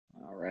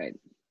right.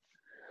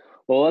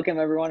 Well, welcome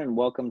everyone, and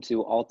welcome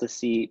to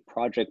AltaSea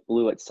Project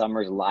Blue at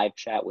Summer's live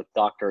chat with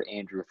Dr.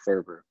 Andrew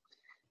Thurber.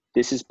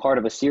 This is part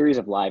of a series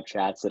of live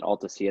chats that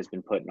AltaSea has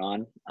been putting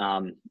on.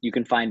 You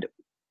can find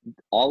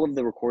all of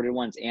the recorded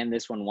ones and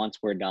this one once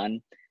we're done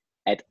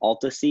at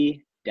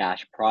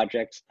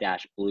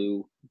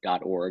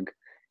altasea-project-blue.org.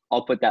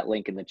 I'll put that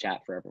link in the chat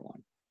for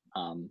everyone.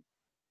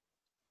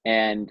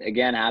 And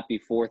again,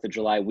 happy 4th of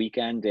July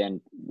weekend,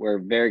 and we're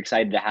very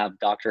excited to have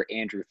Dr.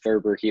 Andrew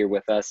Thurber here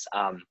with us.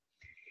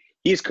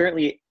 He is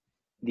currently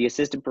the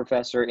assistant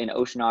professor in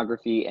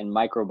oceanography and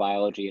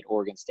microbiology at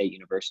Oregon State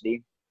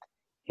University.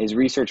 His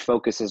research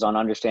focuses on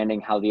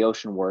understanding how the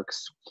ocean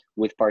works,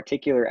 with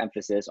particular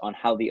emphasis on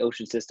how the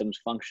ocean systems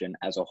function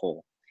as a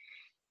whole.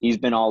 He's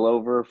been all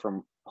over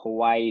from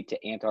Hawaii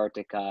to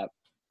Antarctica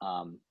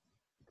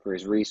for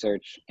his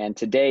research, and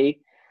today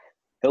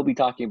he'll be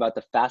talking about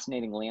the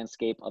fascinating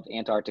landscape of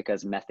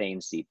Antarctica's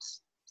methane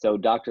seeps. So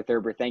Dr.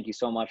 Thurber, thank you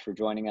so much for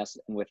joining us,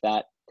 and with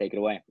that, take it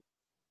away.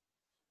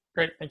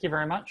 Great, thank you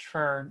very much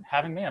for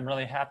having me. I'm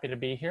really happy to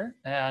be here,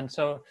 and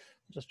so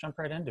just jump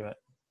right into it.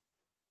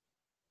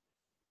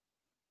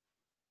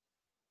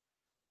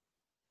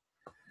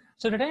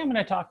 So today I'm going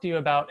to talk to you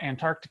about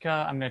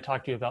Antarctica. I'm going to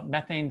talk to you about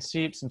methane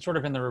seeps and sort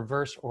of in the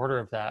reverse order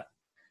of that.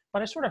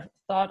 But I sort of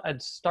thought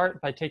I'd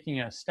start by taking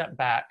a step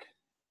back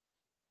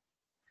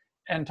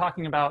and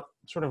talking about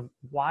sort of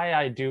why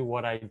I do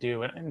what I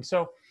do. And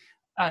so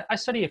I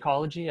study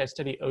ecology, I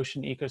study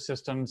ocean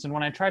ecosystems. And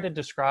when I try to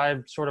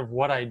describe sort of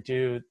what I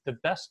do, the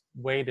best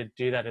way to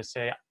do that is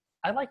say,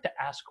 I like to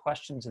ask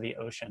questions of the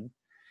ocean.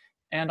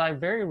 And I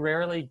very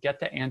rarely get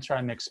the answer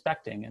I'm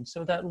expecting. And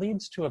so that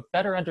leads to a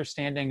better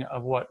understanding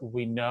of what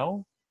we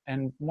know,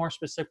 and more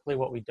specifically,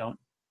 what we don't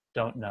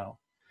know.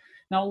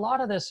 Now, a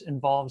lot of this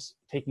involves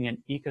taking an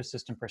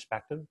ecosystem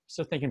perspective.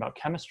 So thinking about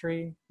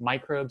chemistry,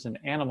 microbes, and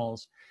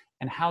animals,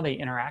 and how they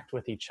interact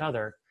with each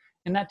other.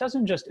 And that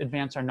doesn't just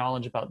advance our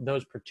knowledge about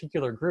those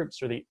particular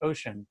groups or the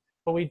ocean,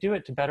 but we do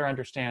it to better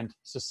understand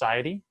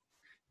society,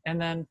 and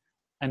the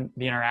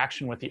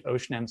interaction with the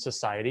ocean and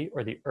society,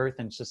 or the earth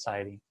and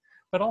society,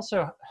 but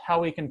also how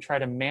we can try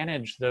to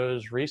manage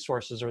those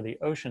resources or the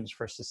oceans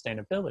for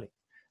sustainability.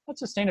 That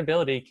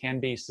sustainability can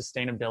be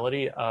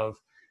sustainability of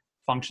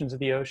functions of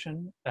the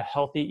ocean, a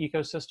healthy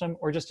ecosystem,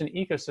 or just an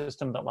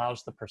ecosystem that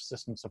allows the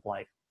persistence of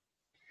life.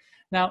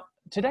 Now,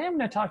 today I'm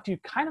going to talk to you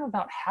kind of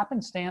about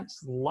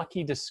happenstance,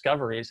 lucky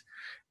discoveries.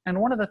 And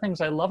one of the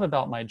things I love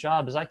about my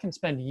job is I can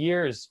spend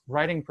years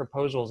writing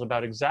proposals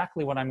about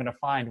exactly what I'm going to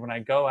find when I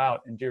go out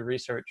and do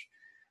research.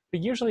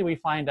 But usually we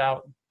find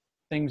out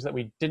things that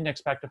we didn't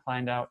expect to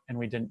find out and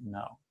we didn't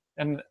know.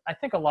 And I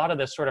think a lot of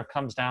this sort of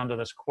comes down to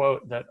this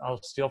quote that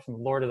I'll steal from The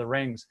Lord of the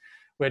Rings,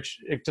 which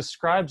it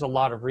describes a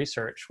lot of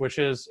research, which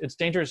is, it's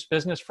dangerous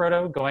business,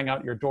 Frodo, going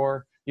out your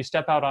door. You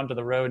step out onto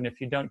the road, and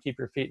if you don't keep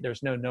your feet,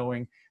 there's no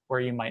knowing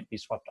where you might be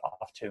swept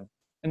off to.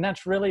 And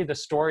that's really the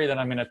story that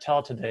I'm going to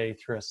tell today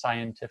through a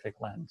scientific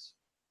lens.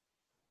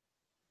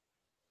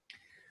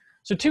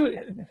 So two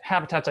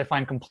habitats I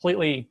find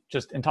completely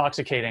just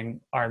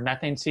intoxicating are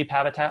methane seep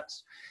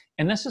habitats.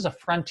 And this is a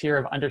frontier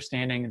of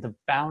understanding the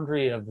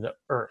boundary of the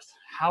Earth.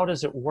 How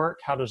does it work?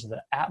 How does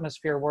the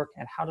atmosphere work?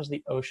 And how does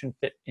the ocean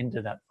fit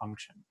into that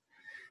function?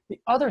 The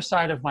other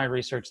side of my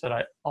research that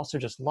I also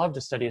just love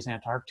to study is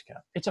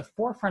Antarctica. It's a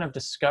forefront of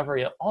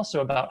discovery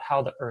also about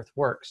how the Earth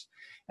works.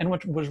 And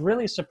what was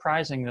really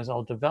surprising, as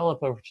I'll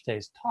develop over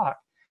today's talk,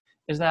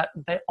 is that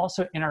they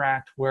also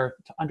interact where,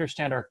 to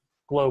understand our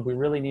globe, we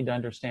really need to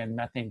understand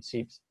methane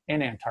seeps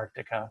in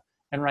Antarctica.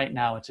 And right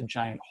now it's a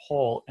giant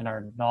hole in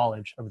our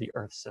knowledge of the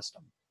Earth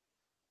system.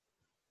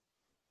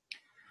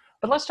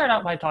 But let's start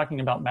out by talking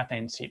about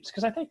methane seeps,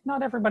 because I think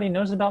not everybody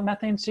knows about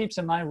methane seeps,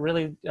 and I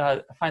really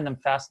find them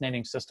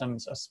fascinating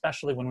systems,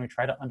 especially when we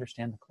try to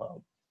understand the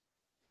globe.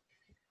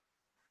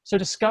 So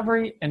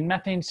discovery in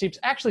methane seeps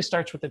actually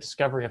starts with the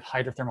discovery of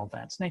hydrothermal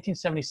vents.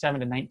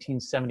 1977 to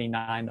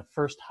 1979, the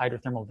first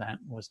hydrothermal vent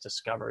was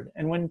discovered.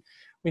 And when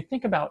we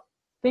think about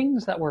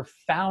things that were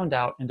found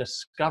out and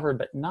discovered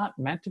but not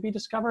meant to be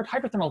discovered,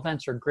 hydrothermal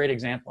vents are a great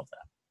example of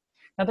that.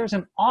 Now, there's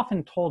an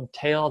often told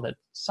tale that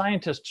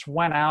scientists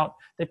went out,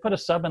 they put a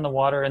sub in the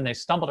water, and they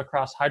stumbled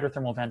across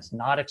hydrothermal vents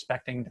not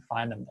expecting to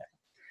find them there.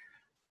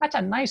 That's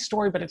a nice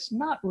story, but it's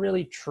not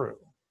really true.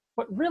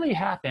 What really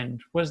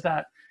happened was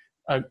that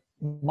a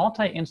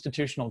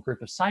multi-institutional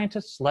group of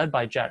scientists led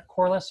by Jack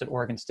Corliss at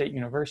Oregon State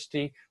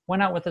University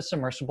went out with a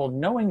submersible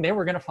knowing they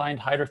were going to find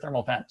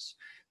hydrothermal vents.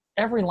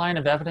 Every line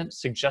of evidence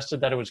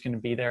suggested that it was going to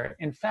be there.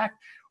 In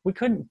fact, we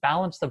couldn't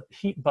balance the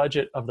heat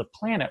budget of the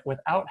planet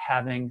without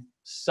having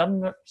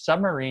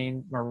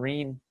submarine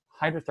marine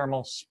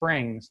hydrothermal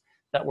springs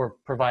that were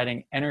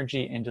providing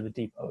energy into the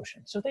deep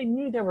ocean. So they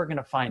knew they were going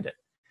to find it.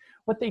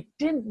 What they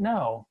didn't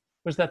know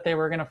was that they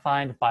were going to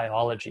find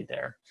biology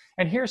there.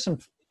 And here's some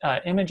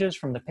images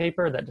from the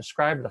paper that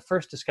describe the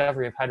first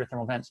discovery of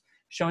hydrothermal vents,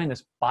 showing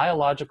this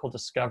biological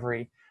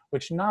discovery,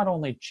 which not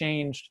only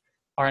changed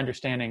our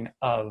understanding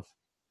of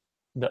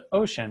the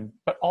ocean,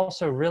 but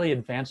also really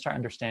advanced our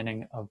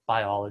understanding of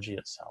biology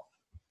itself.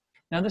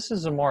 Now, this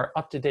is a more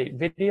up-to-date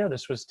video.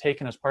 This was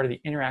taken as part of the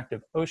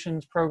Interactive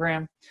Oceans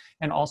program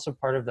and also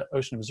part of the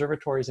Ocean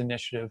Observatory's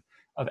initiative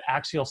of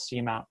axial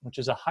seamount, which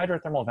is a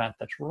hydrothermal vent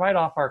that's right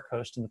off our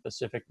coast in the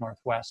Pacific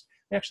Northwest.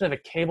 We actually have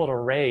a cabled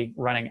array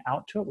running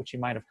out to it, which you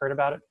might have heard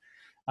about it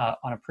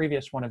on a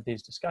previous one of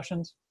these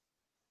discussions.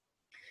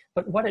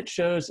 But what it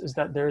shows is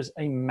that there's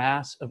a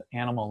mass of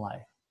animal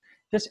life.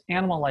 This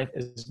animal life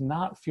is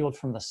not fueled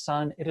from the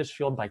sun. It is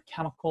fueled by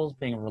chemicals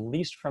being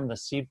released from the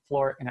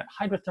seafloor. And at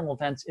hydrothermal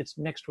vents, it's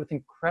mixed with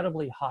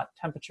incredibly hot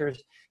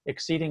temperatures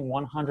exceeding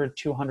 100,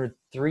 200,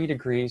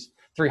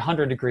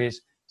 300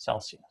 degrees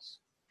Celsius.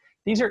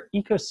 These are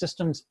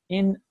ecosystems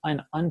in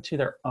and unto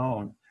their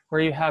own,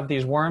 where you have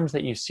these worms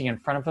that you see in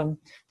front of them.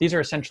 These are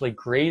essentially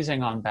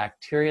grazing on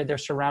bacteria. They're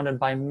surrounded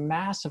by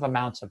massive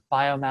amounts of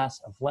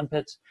biomass, of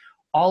limpets.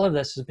 All of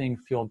this is being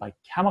fueled by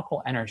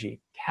chemical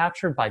energy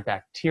captured by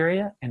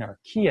bacteria and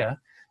archaea,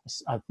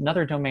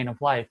 another domain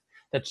of life,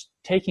 that's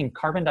taking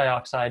carbon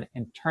dioxide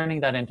and turning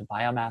that into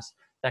biomass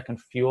that can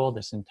fuel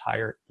this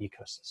entire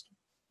ecosystem.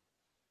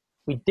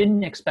 We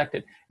didn't expect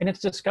it, and its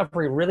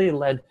discovery really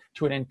led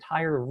to an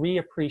entire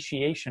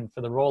reappreciation for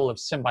the role of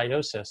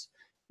symbiosis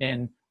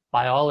in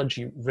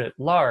biology writ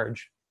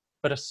large,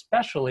 but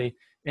especially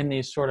in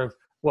these sort of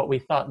what we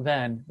thought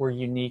then were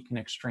unique and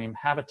extreme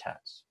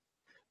habitats.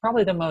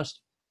 Probably the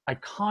most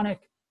iconic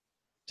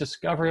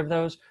discovery of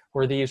those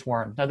were these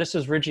worms. Now, this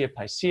is Regia.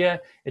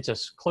 It's a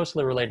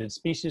closely related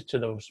species to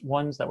those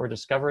ones that were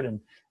discovered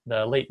in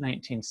the late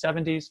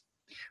 1970s.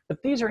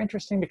 But these are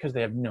interesting because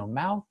they have no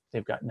mouth,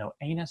 they've got no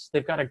anus,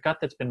 they've got a gut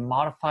that's been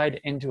modified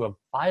into a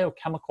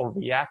biochemical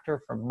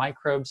reactor for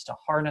microbes to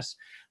harness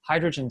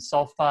hydrogen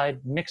sulfide,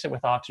 mix it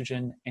with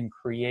oxygen, and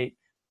create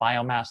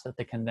biomass that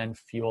they can then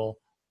fuel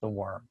the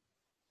worm.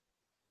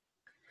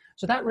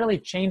 So that really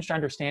changed our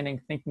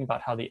understanding, thinking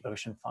about how the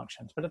ocean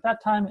functions. But at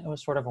that time, it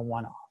was sort of a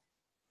one-off.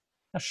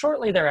 Now,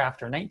 shortly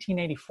thereafter,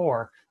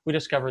 1984, we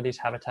discovered these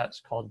habitats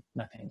called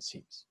methane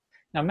seeps.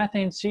 Now,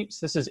 methane seeps,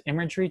 this is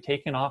imagery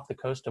taken off the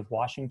coast of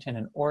Washington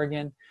and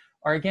Oregon,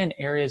 are again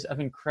areas of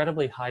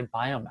incredibly high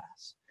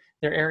biomass.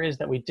 They're areas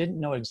that we didn't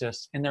know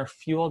exist, and they're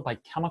fueled by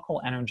chemical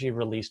energy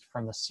released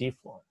from the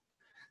seafloor.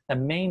 The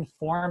main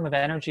form of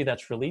energy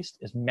that's released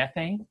is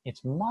methane.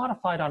 It's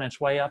modified on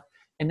its way up,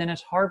 and then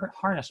it's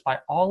harnessed by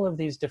all of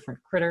these different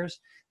critters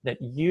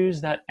that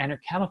use that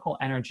chemical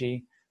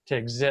energy to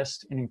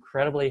exist in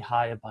incredibly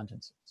high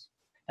abundances.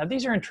 Now,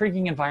 these are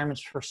intriguing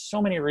environments for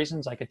so many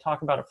reasons. I could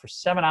talk about it for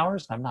 7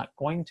 hours, and I'm not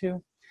going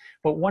to.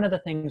 But one of the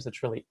things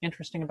that's really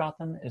interesting about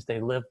them is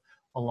they live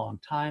a long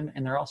time,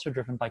 and they're also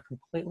driven by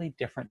completely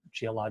different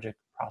geologic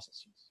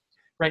processes.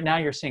 Right now,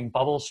 you're seeing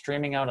bubbles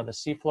streaming out of the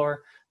seafloor.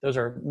 Those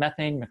are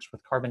methane mixed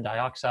with carbon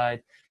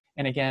dioxide.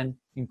 And again,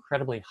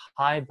 incredibly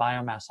high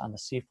biomass on the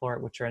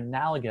seafloor, which are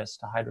analogous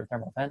to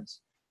hydrothermal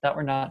vents that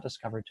were not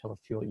discovered till a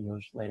few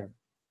years later.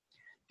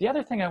 The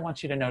other thing I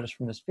want you to notice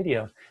from this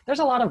video, there's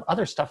a lot of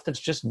other stuff that's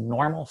just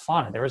normal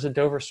fauna. There was a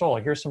Dover sole,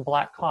 here's some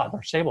black cod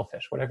or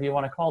sablefish, whatever you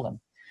want to call them.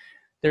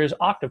 There's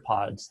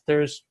octopods,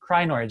 there's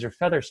crinoids or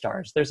feather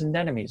stars, there's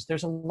anemones.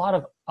 There's a lot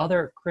of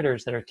other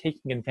critters that are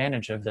taking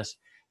advantage of this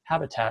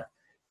habitat,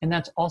 and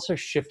that's also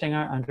shifting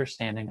our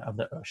understanding of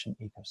the ocean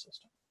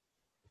ecosystem.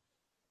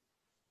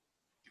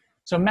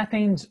 So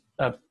methane's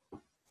an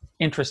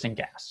interesting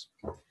gas.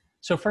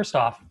 So first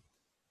off,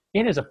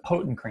 it is a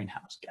potent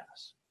greenhouse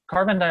gas.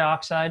 Carbon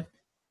dioxide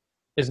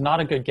is not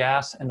a good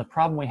gas, and the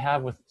problem we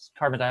have with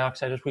carbon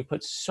dioxide is we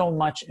put so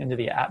much into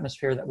the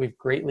atmosphere that we've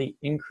greatly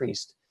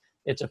increased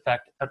its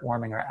effect at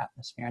warming our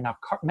atmosphere. Now,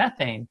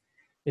 methane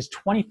is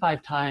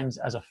 25 times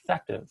as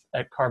effective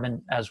at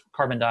as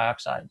carbon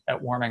dioxide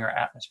at warming our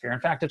atmosphere.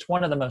 In fact, it's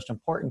one of the most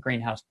important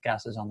greenhouse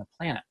gases on the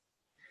planet.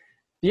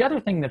 The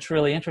other thing that's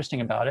really interesting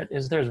about it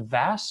is there's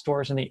vast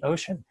stores in the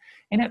ocean,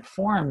 and it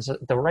forms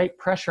at the right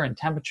pressure and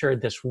temperature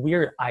this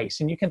weird ice.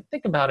 And you can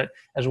think about it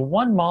as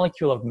one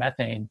molecule of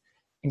methane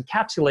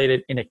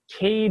encapsulated in a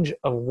cage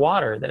of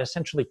water that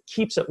essentially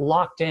keeps it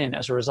locked in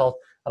as a result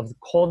of the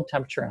cold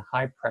temperature and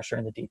high pressure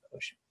in the deep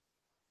ocean.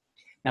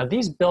 Now,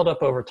 these build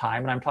up over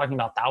time, and I'm talking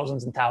about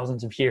thousands and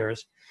thousands of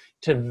years,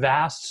 to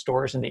vast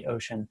stores in the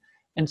ocean.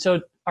 And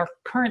so our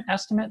current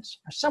estimates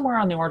are somewhere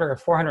on the order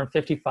of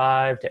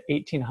 455 to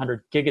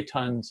 1,800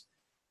 gigatons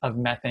of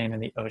methane in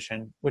the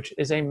ocean, which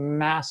is a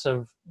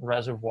massive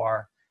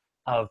reservoir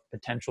of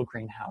potential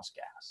greenhouse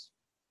gas.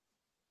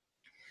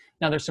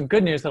 Now, there's some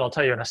good news that I'll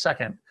tell you in a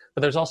second,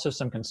 but there's also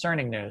some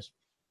concerning news.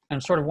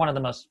 And sort of one of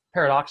the most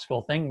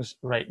paradoxical things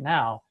right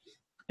now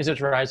is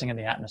it's rising in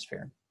the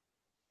atmosphere.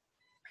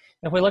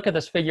 If we look at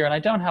this figure, and I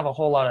don't have a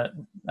whole lot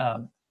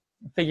of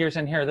figures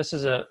in here, this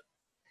is a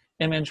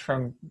image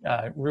from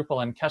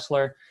Ruppel and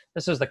Kessler.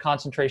 This is the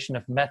concentration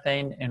of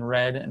methane in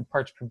red and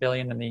parts per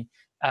billion in the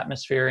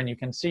atmosphere. And you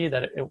can see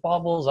that it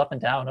wobbles up and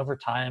down over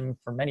time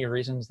for many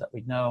reasons that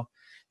we know.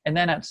 And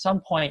then at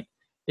some point,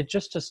 it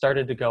just has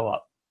started to go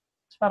up.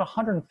 It's about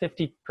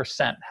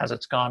 150% has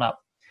it's gone up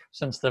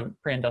since the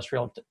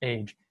pre-industrial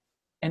age.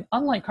 And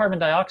unlike carbon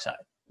dioxide,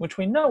 which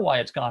we know why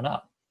it's gone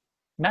up,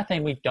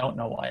 methane, we don't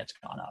know why it's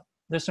gone up.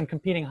 There's some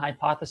competing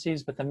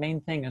hypotheses, but the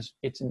main thing is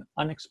it's an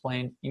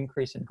unexplained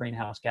increase in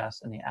greenhouse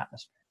gas in the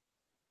atmosphere.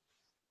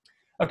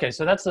 Okay,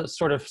 so that's the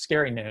sort of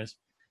scary news.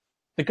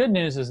 The good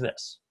news is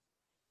this: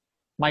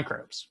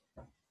 microbes.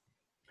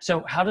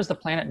 So how does the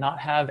planet not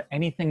have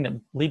anything that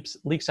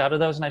leaks out of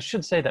those? And I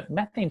should say that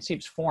methane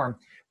seeps form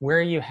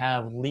where you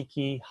have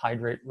leaky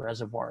hydrate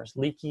reservoirs,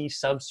 leaky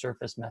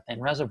subsurface methane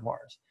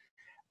reservoirs.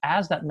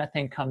 As that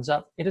methane comes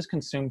up, it is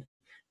consumed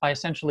by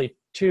essentially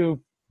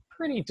two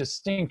pretty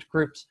distinct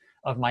groups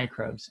of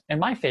microbes. And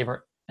my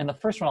favorite, and the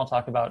first one I'll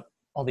talk about,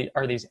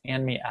 are these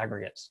ANMI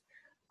aggregates.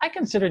 I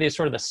consider these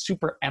sort of the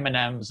super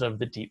M&Ms of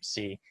the deep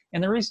sea.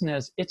 And the reason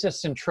is it's a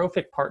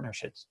syntrophic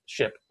partnership.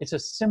 It's a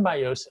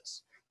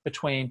symbiosis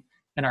between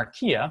an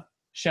archaea,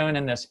 shown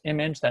in this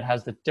image that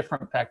has the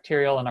different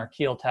bacterial and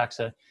archaeal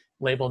taxa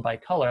labeled by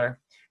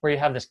color, where you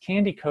have this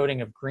candy coating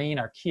of green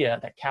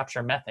archaea that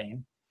capture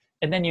methane.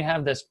 And then you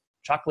have this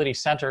chocolatey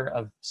center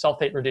of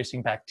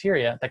sulfate-reducing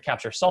bacteria that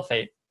capture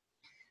sulfate.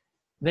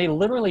 They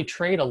literally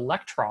trade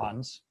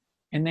electrons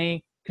and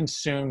they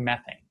consume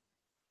methane.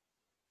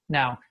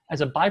 Now,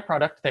 as a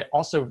byproduct, they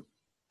also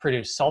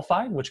produce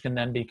sulfide, which can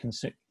then be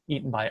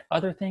eaten by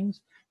other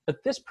things.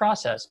 But this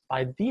process,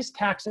 by these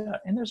taxa,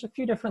 and there's a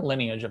few different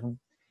lineage of them,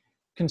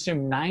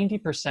 consume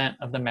 90%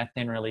 of the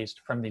methane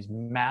released from these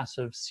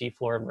massive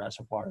seafloor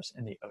reservoirs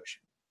in the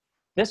ocean.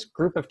 This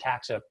group of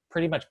taxa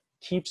pretty much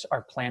keeps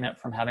our planet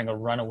from having a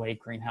runaway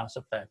greenhouse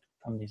effect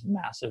from these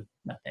massive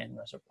methane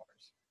reservoirs.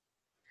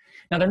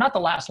 Now, they're not the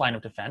last line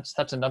of defense.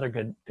 That's another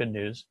good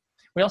news.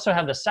 We also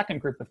have the second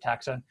group of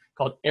taxa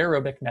called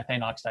aerobic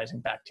methane oxidizing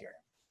bacteria.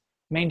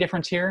 Main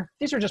difference here,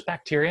 these are just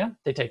bacteria.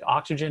 They take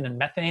oxygen and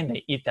methane,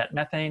 they eat that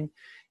methane,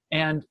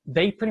 and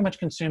they pretty much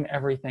consume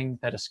everything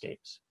that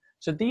escapes.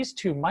 So these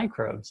two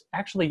microbes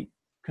actually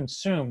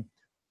consume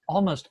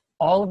almost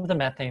all of the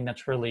methane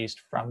that's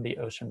released from the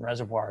ocean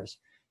reservoirs,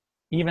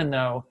 even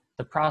though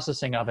the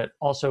processing of it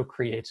also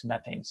creates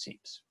methane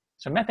seeps.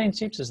 So methane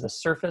seeps is the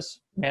surface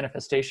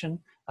manifestation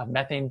of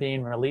methane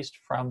being released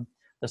from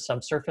the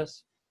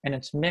subsurface, and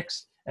it's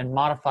mixed and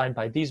modified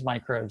by these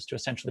microbes to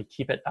essentially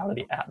keep it out of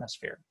the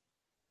atmosphere.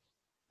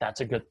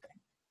 That's a good thing.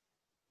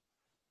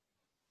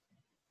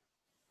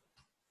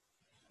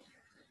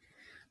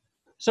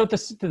 So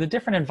the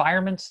different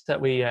environments that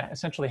we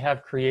essentially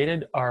have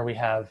created are, we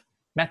have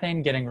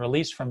methane getting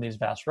released from these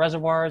vast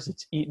reservoirs.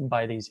 It's eaten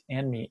by these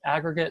ANMI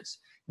aggregates.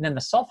 And then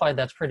the sulfide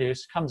that's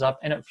produced comes up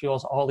and it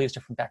fuels all these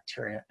different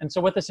bacteria. And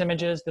so what this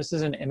image is, this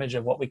is an image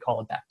of what we call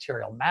a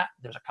bacterial mat.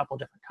 There's a couple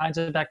different kinds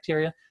of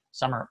bacteria.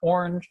 Some are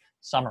orange,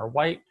 some are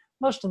white.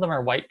 Most of them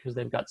are white because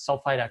they've got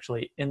sulfide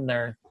actually in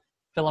their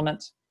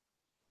filaments.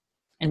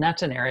 And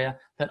that's an area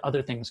that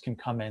other things can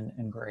come in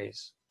and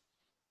graze.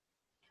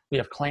 We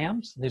have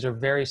clams. These are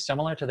very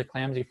similar to the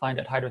clams you find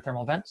at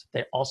hydrothermal vents.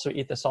 They also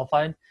eat the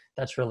sulfide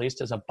that's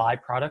released as a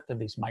byproduct of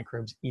these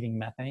microbes eating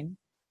methane.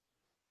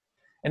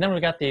 And then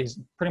we've got these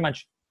pretty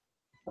much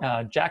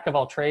jack of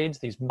all trades,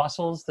 these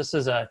mussels. This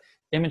is an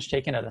image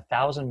taken at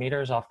 1,000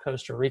 meters off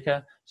Costa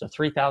Rica, so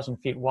 3,000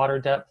 feet water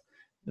depth.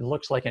 It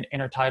looks like an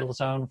intertidal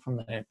zone from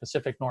the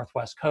Pacific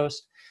Northwest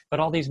coast, but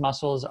all these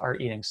mussels are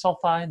eating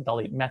sulfide. They'll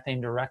eat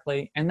methane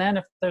directly. And then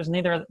if there's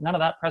none of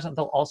that present,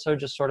 they'll also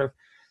just sort of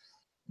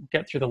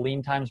get through the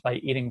lean times by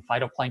eating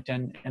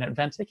phytoplankton, and at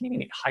vents, they can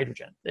even eat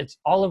hydrogen.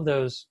 All of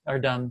those are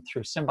done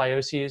through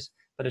symbioses,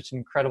 but it's an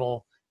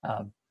incredible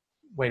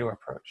way to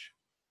approach.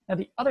 Now,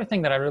 the other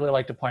thing that I really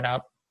like to point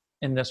out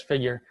in this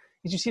figure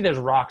is you see there's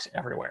rocks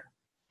everywhere.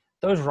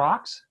 Those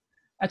rocks,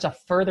 that's a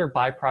further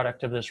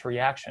byproduct of this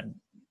reaction.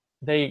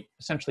 They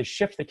essentially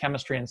shift the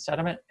chemistry in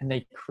sediment and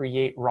they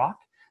create rock.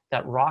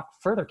 That rock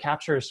further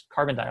captures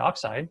carbon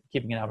dioxide,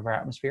 keeping it out of our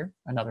atmosphere,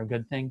 another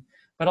good thing,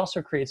 but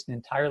also creates an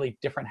entirely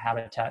different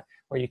habitat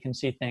where you can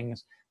see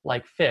things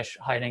like fish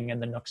hiding in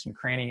the nooks and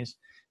crannies,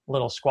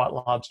 little squat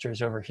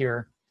lobsters over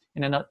here.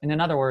 And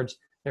in other words,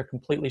 they're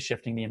completely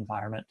shifting the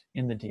environment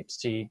in the deep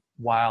sea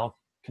while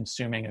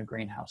consuming a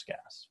greenhouse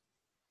gas.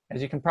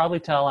 As you can probably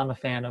tell, I'm a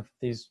fan of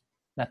these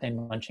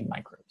methane munching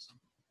microbes.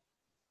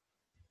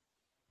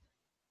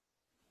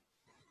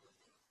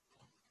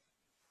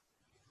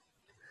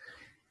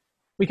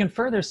 We can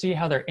further see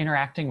how they're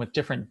interacting with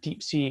different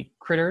deep sea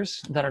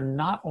critters that are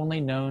not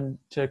only known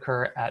to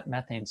occur at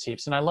methane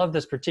seeps. And I love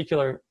this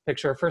particular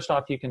picture. First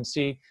off, you can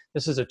see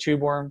this is a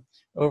tube worm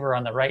over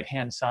on the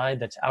right-hand side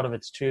that's out of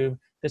its tube.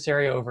 This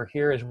area over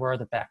here is where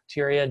the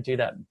bacteria do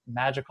that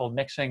magical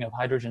mixing of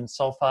hydrogen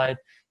sulfide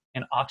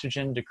and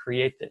oxygen to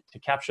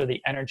capture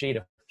the energy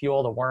to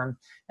fuel the worm.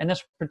 And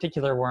this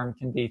particular worm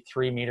can be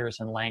 3 meters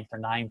in length or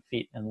 9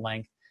 feet in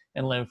length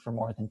and live for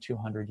more than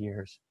 200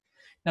 years.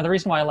 Now, the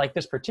reason why I like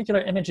this particular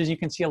image is you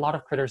can see a lot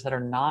of critters that are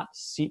not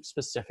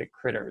seep-specific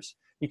critters.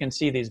 You can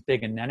see these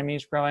big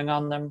anemones growing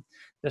on them.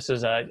 This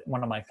is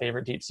one of my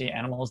favorite deep sea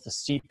animals, the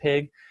sea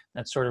pig,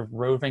 that's sort of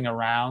roving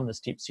around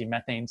this deep sea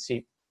methane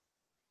seep,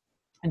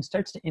 and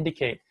starts to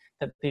indicate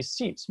that these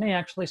seeps may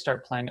actually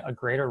start playing a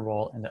greater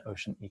role in the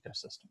ocean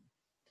ecosystem.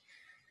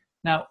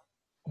 Now,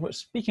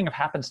 speaking of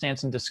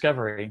happenstance and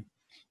discovery,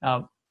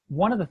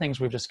 one of the things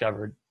we've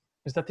discovered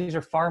is that these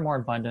are far more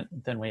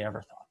abundant than we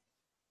ever thought.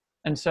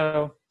 And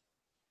so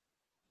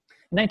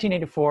in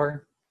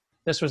 1984,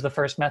 this was the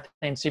first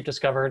methane seep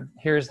discovered.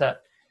 Here's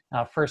that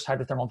first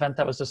hydrothermal vent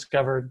that was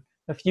discovered.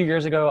 A few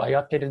years ago, I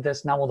updated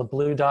this. Now all the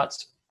blue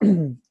dots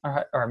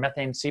are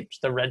methane seeps,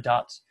 the red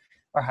dots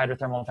are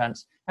hydrothermal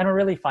vents, and we're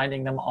really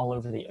finding them all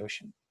over the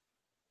ocean.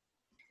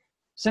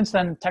 Since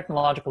then,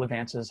 technological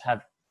advances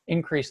have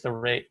increased the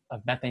rate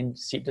of methane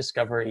seep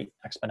discovery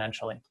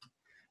exponentially.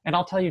 And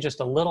I'll tell you just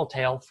a little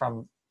tale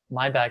from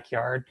my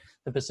backyard,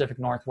 the Pacific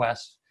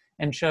Northwest,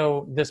 and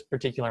show this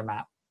particular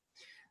map.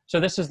 So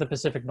this is the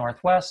Pacific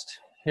Northwest.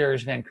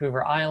 Here's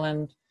Vancouver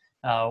Island,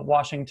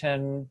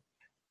 Washington,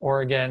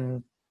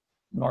 Oregon,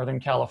 Northern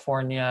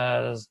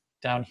California is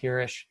down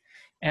here-ish.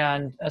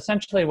 And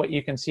essentially what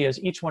you can see is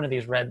each one of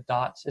these red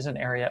dots is an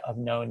area of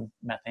known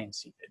methane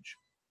seepage.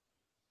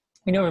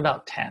 We know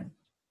about 10.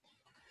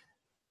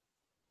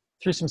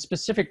 Through some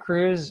specific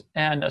crews,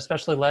 and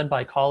especially led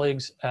by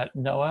colleagues at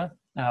NOAA,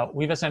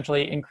 we've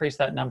essentially increased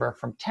that number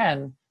from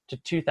 10 to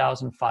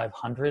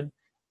 2,500,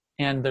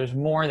 and there's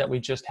more that we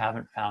just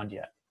haven't found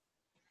yet.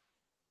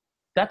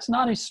 That's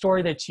not a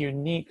story that's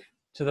unique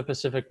to the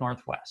Pacific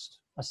Northwest.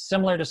 A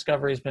similar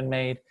discovery has been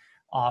made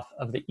off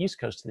of the east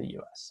coast of the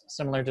US. A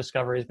similar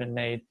discovery has been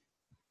made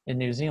in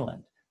New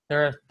Zealand.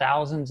 There are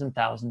thousands and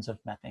thousands of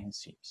methane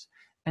seeps.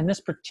 And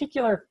this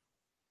particular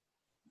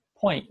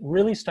point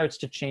really starts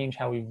to change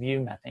how we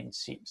view methane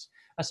seeps,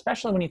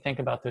 especially when you think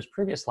about those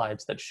previous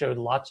slides that showed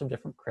lots of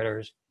different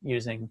critters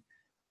using,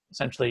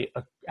 essentially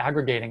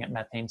aggregating at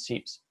methane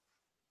seeps.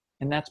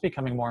 And that's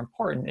becoming more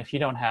important if you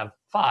don't have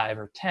 5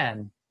 or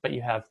 10, but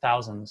you have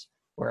thousands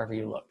wherever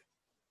you look.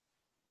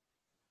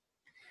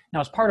 Now,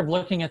 as part of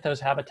looking at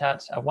those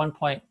habitats, at one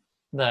point,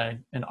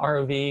 an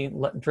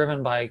ROV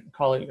driven by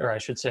colleagues, or I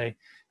should say,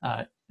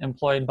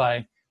 employed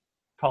by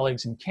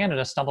colleagues in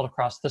Canada, stumbled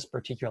across this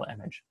particular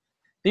image.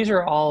 These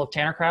are all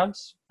tanner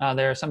crabs.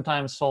 They're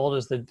sometimes sold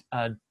as the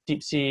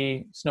deep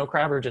sea snow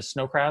crab or just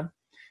snow crab,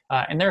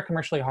 and they're a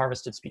commercially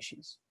harvested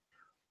species.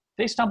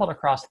 They stumbled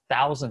across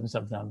thousands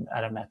of them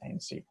at a methane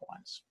seep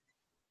once.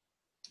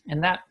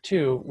 And that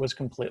too was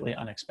completely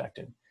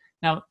unexpected.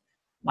 Now,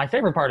 my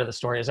favorite part of the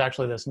story is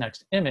actually this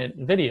next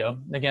video.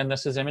 Again,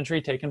 this is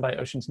imagery taken by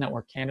Oceans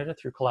Network Canada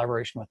through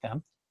collaboration with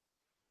them.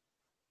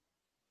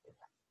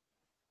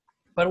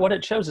 But what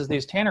it shows is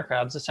these tanner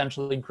crabs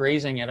essentially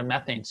grazing at a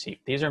methane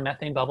seep. These are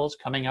methane bubbles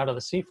coming out of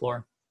the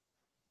seafloor.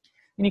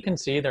 And you can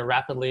see they're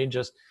rapidly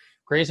just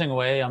grazing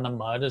away on the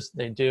mud as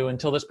they do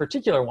until this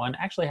particular one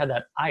actually had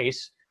that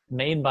ice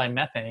made by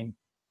methane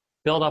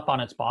build up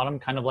on its bottom,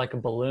 kind of like a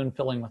balloon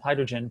filling with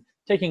hydrogen,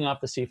 taking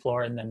off the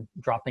seafloor and then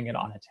dropping it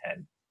on its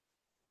head.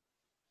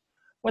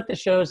 What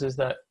this shows is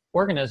that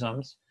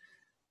organisms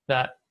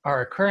that are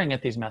occurring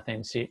at these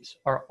methane seeps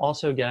are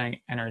also getting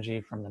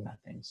energy from the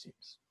methane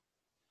seeps.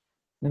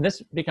 And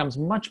this becomes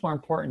much more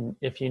important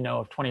if you know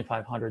of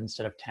 2,500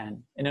 instead of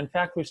 10. And in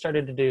fact, we've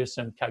started to do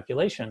some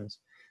calculations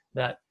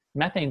that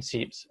methane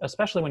seeps,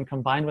 especially when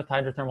combined with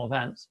hydrothermal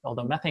vents,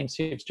 although methane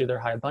seeps due to their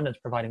high abundance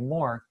providing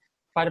more,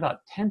 provide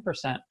about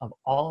 10% of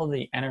all of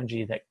the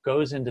energy that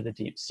goes into the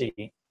deep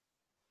sea.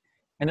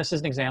 And this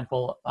is an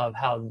example of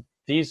how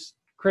these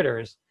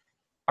critters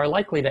are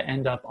likely to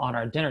end up on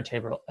our dinner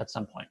table at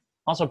some point.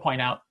 Also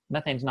point out,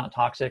 methane's not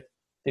toxic.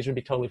 These would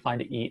be totally fine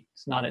to eat.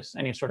 It's not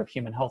any sort of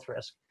human health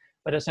risk,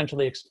 but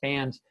essentially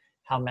expands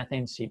how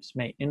methane seeps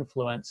may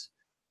influence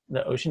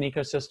the ocean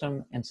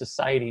ecosystem and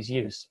society's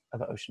use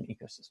of ocean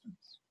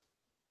ecosystems.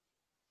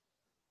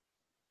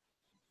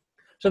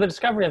 So the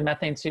discovery of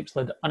methane seeps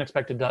led to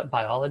unexpected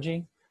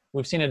biology.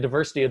 We've seen a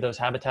diversity of those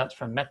habitats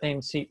from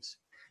methane seeps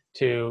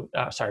to,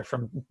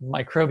 from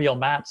microbial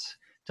mats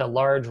to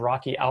large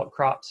rocky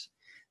outcrops.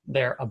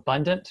 They're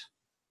abundant.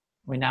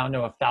 We now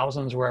know of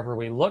thousands wherever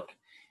we look.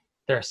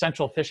 They're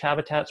essential fish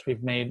habitats.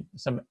 We've made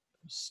some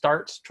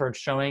starts towards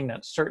showing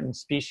that certain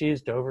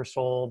species, Dover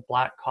sole,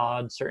 black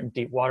cod, certain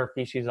deep water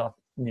species off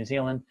New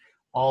Zealand,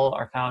 all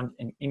are found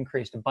in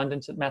increased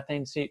abundance at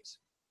methane seeps.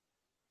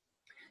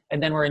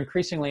 And then we're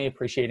increasingly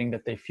appreciating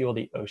that they fuel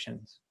the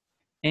oceans.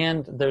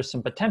 And there's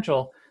some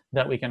potential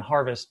that we can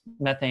harvest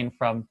methane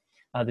from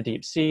the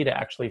deep sea to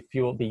actually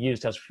be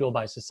used as fuel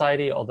by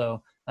society,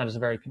 although that is a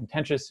very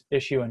contentious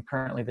issue and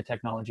currently the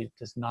technology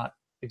does not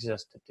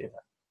exist to do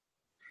that.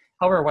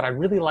 However, what I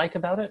really like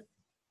about it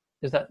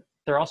is that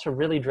they're also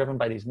really driven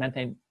by these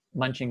methane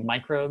munching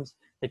microbes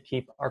that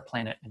keep our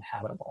planet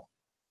inhabitable.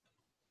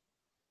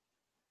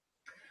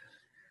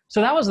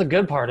 So that was the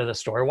good part of the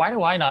story. Why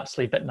do I not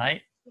sleep at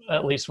night,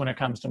 at least when it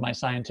comes to my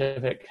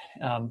scientific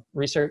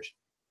research?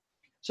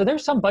 So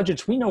there's some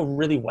budgets we know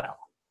really well.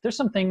 There's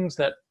some things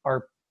that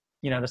are,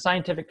 the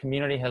scientific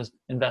community has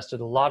invested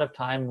a lot of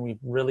time and we've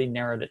really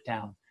narrowed it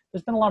down.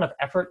 There's been a lot of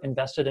effort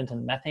invested into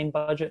the methane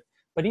budget,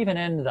 but even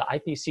in the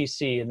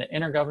IPCC and the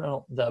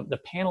intergovernmental, the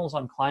panels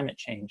on climate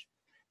change,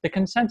 the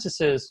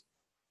consensus is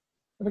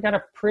we've got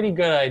a pretty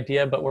good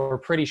idea, but we're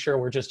pretty sure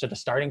we're just at a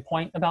starting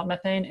point about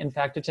methane. In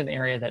fact, it's an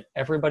area that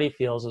everybody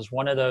feels is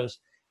one of those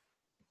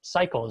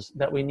cycles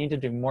that we need to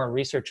do more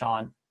research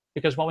on,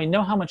 because while we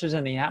know how much is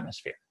in the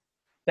atmosphere,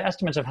 The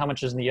estimates of how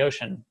much is in the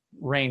ocean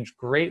range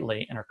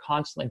greatly and are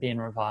constantly being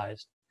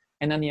revised.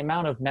 And then the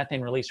amount of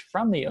methane released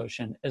from the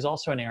ocean is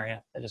also an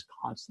area that is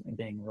constantly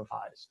being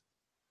revised.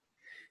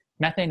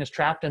 Methane is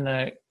trapped in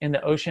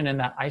the ocean in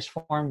that ice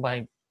form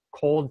by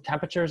cold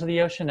temperatures of the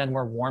ocean, and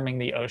we're warming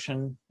the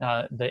ocean.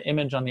 The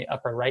image on the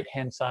upper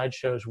right-hand side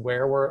shows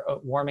where we're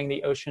warming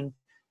the ocean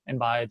and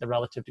by the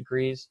relative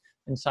degrees.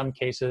 In some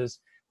cases,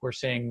 we're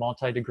seeing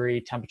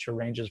multi-degree temperature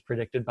ranges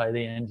predicted by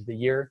the end of the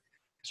year.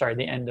 Sorry,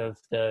 the end of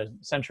the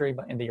century,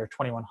 but in the year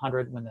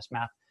 2100 when this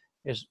map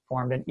is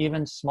formed. And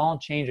even small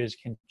changes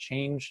can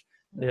change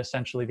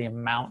essentially the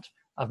amount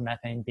of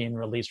methane being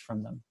released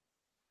from them.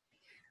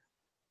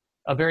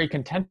 A very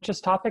contentious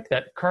topic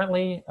that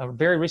currently, a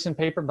very recent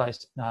paper by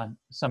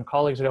some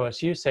colleagues at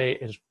OSU say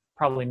is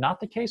probably not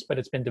the case, but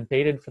it's been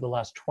debated for the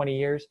last 20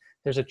 years.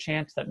 There's a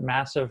chance that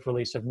massive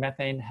release of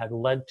methane had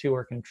led to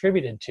or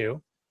contributed to,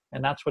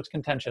 and that's what's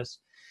contentious,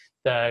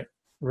 the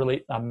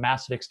really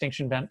massive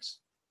extinction events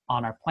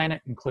on our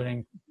planet,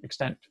 including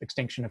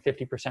extinction of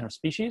 50% of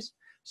species.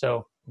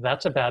 So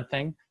that's a bad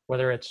thing,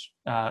 whether it's,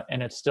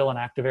 and it's still an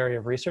active area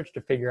of research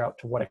to figure out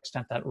to what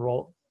extent that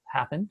role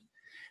happened.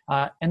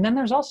 And then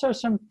there's also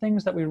some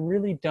things that we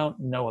really don't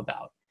know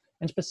about,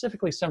 and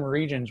specifically some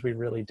regions we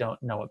really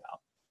don't know about.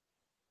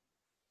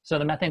 So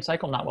the methane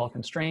cycle, not well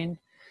constrained,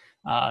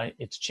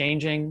 it's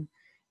changing.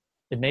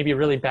 It may be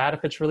really bad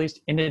if it's released,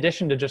 in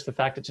addition to just the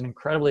fact it's an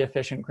incredibly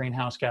efficient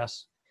greenhouse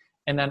gas.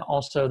 And then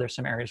also there's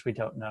some areas we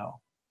don't know.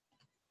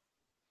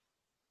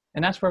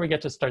 And that's where we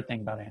get to start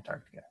thinking about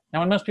Antarctica. Now,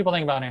 when most people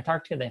think about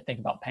Antarctica, they think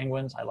about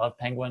penguins. I love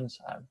penguins.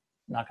 I'm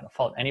not going to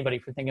fault anybody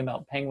for thinking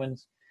about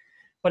penguins.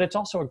 But it's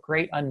also a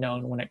great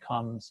unknown when it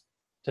comes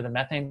to the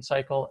methane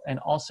cycle and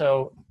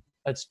also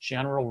its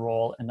general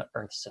role in the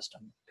Earth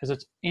system, because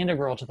it's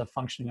integral to the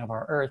functioning of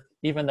our Earth,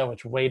 even though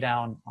it's way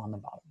down on the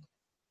bottom.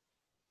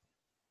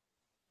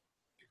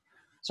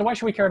 So why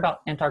should we care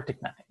about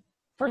Antarctic methane?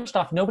 First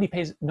off,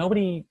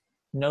 nobody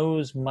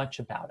knows much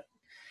about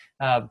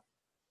it.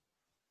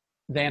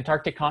 The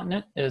Antarctic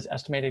continent is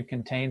estimated to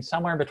contain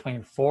somewhere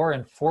between 4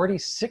 and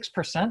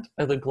 46%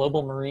 of the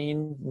global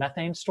marine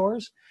methane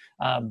stores.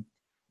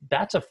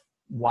 That's a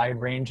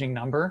wide-ranging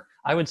number.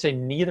 I would say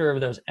neither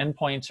of those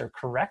endpoints are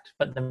correct,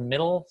 but the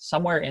middle,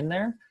 somewhere in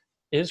there,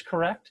 is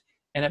correct.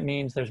 And it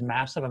means there's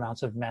massive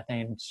amounts of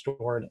methane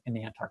stored in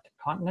the Antarctic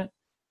continent.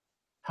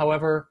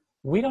 However,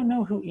 we don't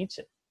know who eats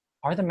it.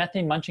 Are the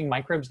methane-munching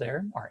microbes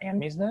there? Are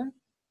enemies there?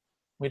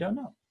 We don't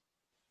know.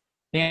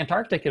 The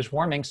Antarctic is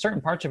warming.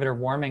 Certain parts of it are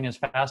warming as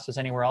fast as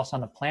anywhere else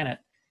on the planet.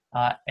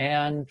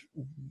 And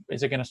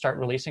is it going to start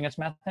releasing its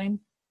methane?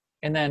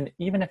 And then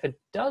even if it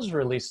does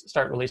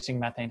start releasing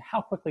methane,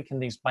 how quickly can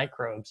these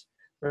microbes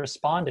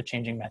respond to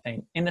changing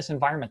methane in this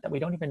environment that we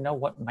don't even know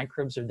what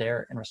microbes are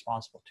there and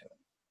responsible to it?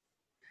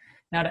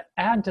 Now, to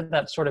add to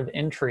that sort of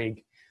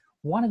intrigue,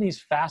 one of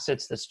these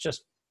facets that's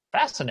just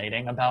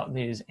fascinating about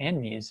these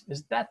anemones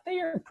is that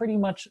they are pretty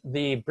much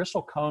the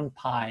bristlecone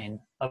pine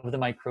of the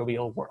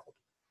microbial world.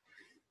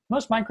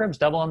 Most microbes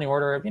double on the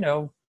order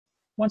of,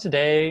 once a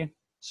day,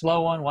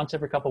 slow one, once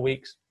every couple of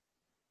weeks.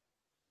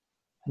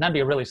 And that'd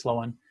be a really slow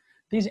one.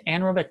 These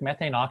anaerobic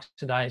methane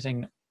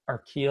oxidizing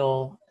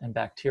archaeal and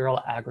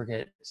bacterial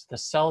aggregates, the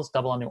cells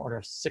double on the order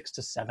of 6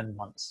 to 7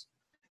 months.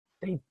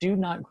 They do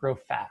not grow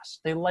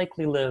fast. They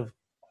likely live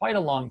quite a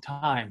long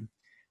time,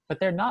 but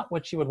they're not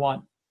what you would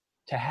want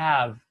to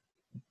have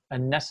a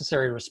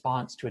necessary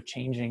response to a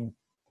changing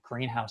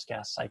greenhouse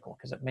gas cycle,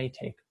 because it may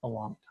take a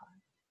long time.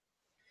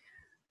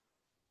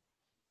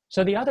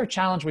 So the other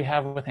challenge we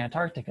have with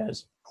Antarctica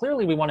is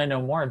clearly we want to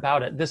know more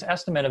about it. This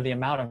estimate of the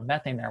amount of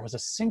methane there was a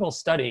single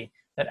study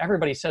that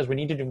everybody says we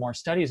need to do more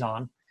studies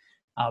on,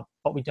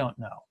 but we don't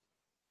know.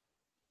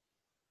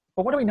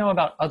 But what do we know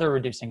about other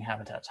reducing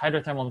habitats,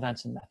 hydrothermal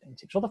vents and methane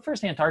seeps? Well, the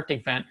first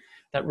Antarctic vent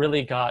that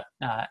really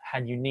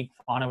had unique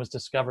fauna was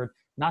discovered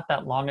not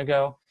that long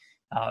ago.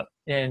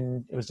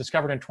 It was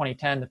discovered in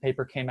 2010. The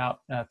paper came out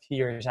a few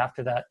years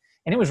after that,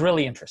 and it was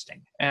really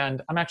interesting.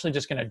 And I'm actually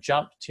just going to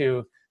jump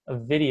to a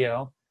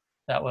video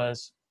that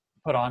was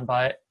put on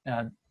by it,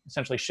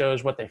 essentially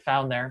shows what they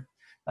found there.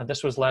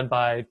 This was led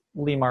by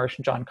Lee Marsh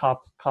and John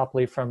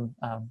Copley from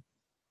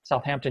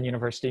Southampton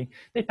University.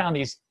 They found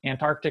these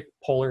Antarctic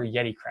polar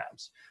yeti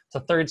crabs. It's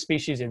a third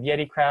species of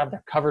yeti crab.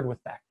 They're covered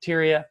with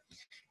bacteria,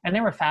 and they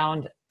were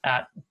found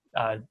at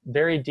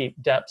very deep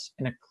depths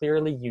in a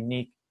clearly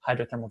unique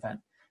hydrothermal vent.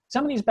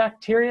 Some of these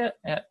bacteria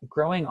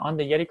growing on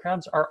the yeti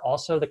crabs are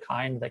also the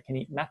kind that can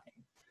eat methane.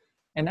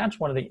 And that's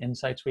one of the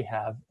insights we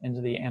have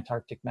into the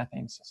Antarctic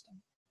methane system.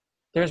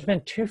 There's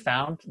been 2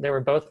 found. They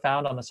were both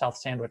found on the South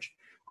Sandwich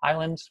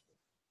Islands.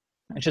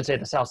 I should say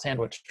the South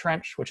Sandwich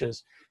Trench, which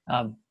is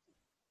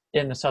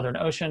in the Southern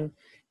Ocean.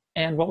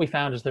 And what we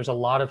found is there's a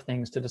lot of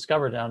things to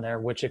discover down there,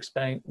 which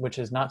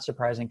is not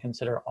surprising,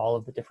 consider all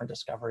of the different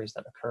discoveries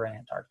that occur in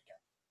Antarctica.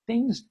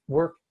 Things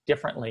work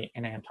differently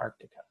in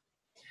Antarctica.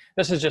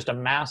 This is just a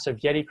mass of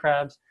yeti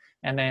crabs,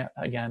 and they,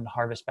 again,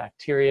 harvest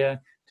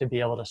bacteria to be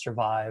able to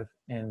survive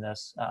in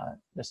this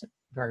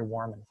very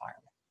warm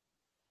environment.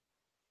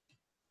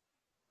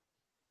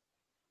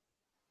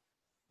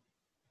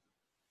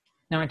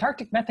 Now,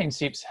 Antarctic methane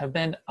seeps have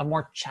been a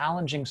more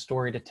challenging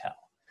story to tell.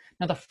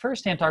 Now, the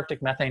first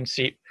Antarctic methane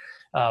seep,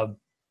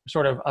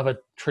 sort of a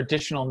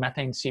traditional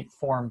methane seep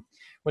form,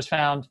 was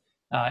found,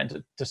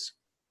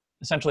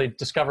 essentially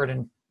discovered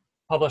and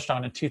published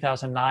on in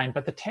 2009.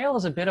 But the tale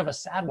is a bit of a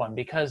sad one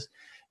because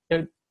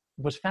it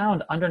was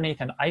found underneath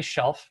an ice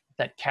shelf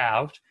that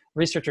calved.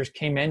 Researchers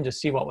came in to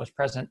see what was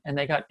present, and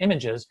they got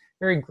images,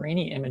 very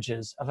grainy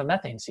images of a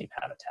methane seep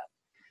habitat.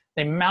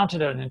 They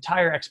mounted an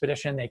entire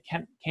expedition. They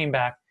came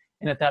back,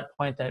 and at that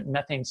point, the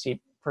methane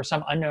seep, for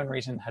some unknown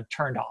reason, had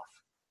turned off.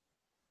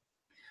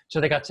 So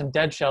they got some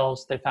dead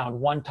shells. They found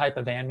one type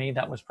of anemone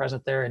that was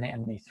present there, an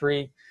anemone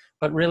 3,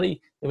 but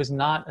really, it was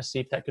not a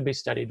seep that could be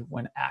studied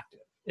when active.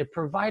 It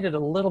provided a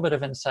little bit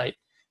of insight,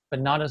 but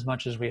not as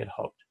much as we had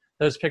hoped.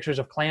 Those pictures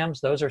of clams,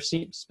 those are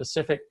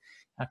seep-specific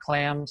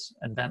clams,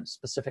 and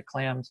vent-specific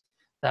clams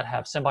that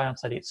have symbionts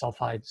that eat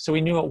sulfide. So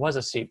we knew it was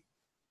a seep,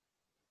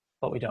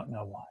 but we don't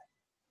know why.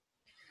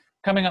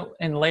 Coming up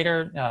in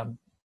later,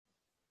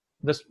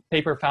 this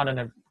paper found in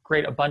a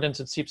great abundance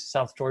of seeps in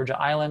South Georgia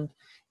Island,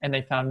 and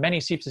they found many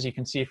seeps, as you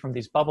can see from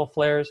these bubble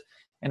flares,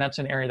 and that's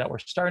an area that we're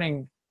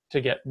starting to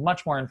get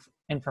much more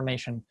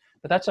information,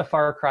 but that's a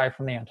far cry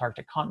from the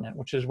Antarctic continent,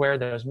 which is where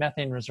those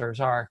methane reserves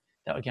are,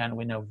 that again,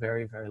 we know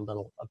very, very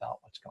little about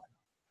what's going on.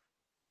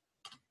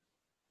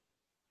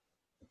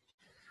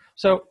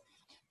 So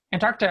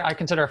Antarctica, I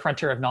consider a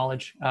frontier of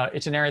knowledge.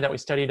 It's an area that we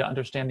study to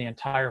understand the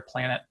entire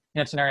planet.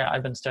 And it's an area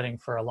I've been studying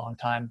for a long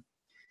time.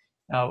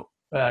 Now,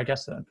 I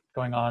guess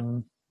going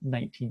on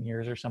 19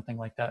 years or something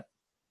like that,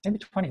 maybe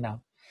 20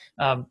 now.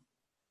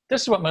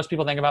 This is what most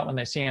people think about when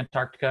they see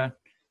Antarctica,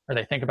 or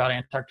they think about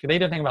Antarctica. They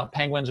either think about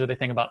penguins or they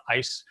think about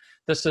ice.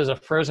 This is a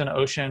frozen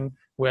ocean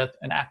with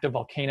an active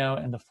volcano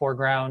in the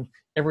foreground.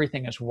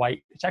 Everything is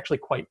white. It's actually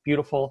quite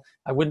beautiful.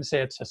 I wouldn't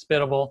say it's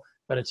hospitable,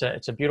 but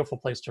it's a beautiful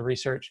place to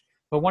research.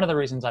 But one of the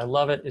reasons I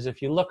love it is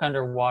if you look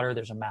underwater,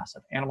 there's a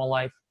massive animal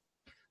life.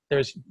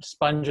 There's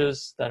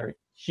sponges that are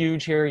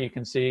huge here. You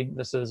can see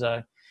this is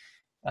a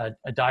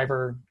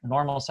diver, a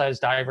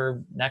normal-sized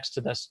diver next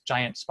to this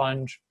giant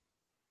sponge.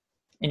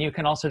 And you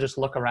can also just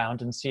look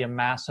around and see a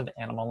massive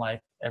animal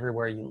life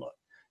everywhere you look.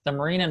 The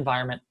marine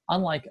environment,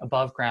 unlike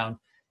above ground,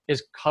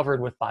 is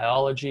covered with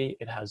biology.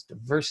 It has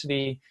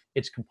diversity.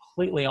 It's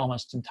completely,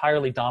 almost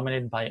entirely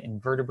dominated by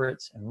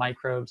invertebrates and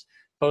microbes,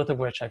 both of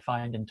which I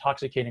find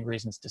intoxicating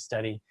reasons to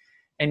study.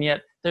 And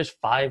yet there's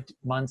 5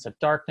 months of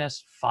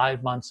darkness,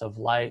 5 months of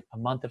light, a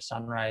month of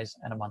sunrise,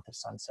 and a month of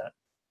sunset.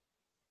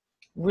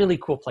 Really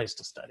cool place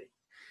to study.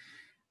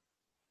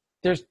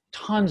 There's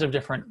tons of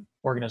different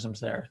organisms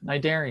there.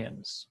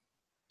 Cnidarians,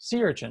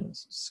 sea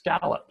urchins,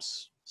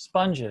 scallops,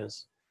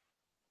 sponges,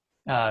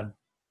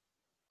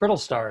 brittle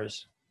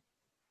stars,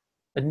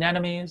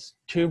 anemones,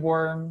 tube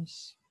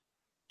worms,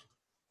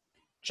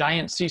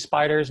 giant sea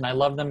spiders, and I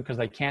love them because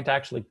they can't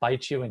actually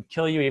bite you and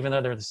kill you, even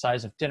though they're the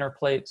size of dinner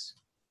plates.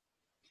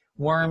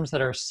 Worms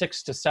that are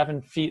 6 to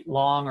 7 feet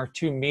long or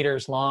 2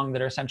 meters long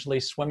that are essentially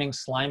swimming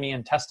slimy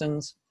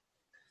intestines.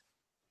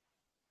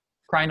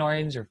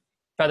 Crinoids or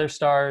feather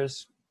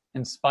stars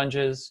and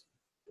sponges.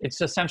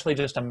 It's essentially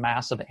just a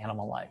massive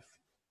animal life.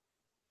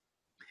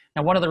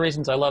 Now, one of the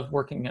reasons I love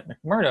working at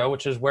McMurdo,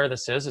 which is where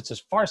this is, it's as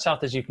far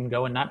south as you can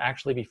go and not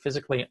actually be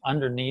physically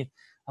underneath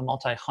a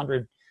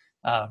multi-hundred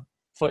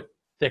foot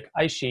thick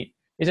ice sheet,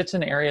 is it's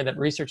an area that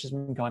research has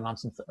been going on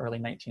since the early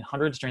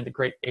 1900s during the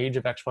great age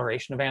of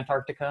exploration of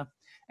Antarctica.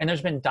 And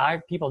there's been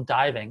people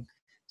diving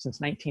since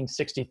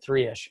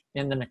 1963-ish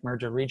in the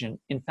McMurdo region.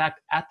 In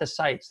fact, at the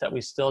sites that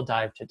we still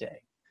dive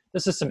today.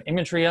 This is some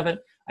imagery of it.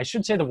 I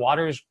should say the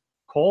water is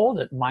cold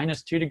at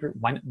minus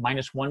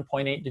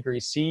 1.8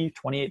 degrees C,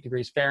 28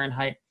 degrees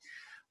Fahrenheit.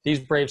 These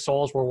brave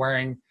souls were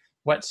wearing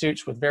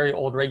wetsuits with very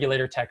old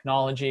regulator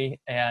technology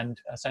and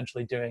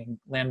essentially doing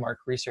landmark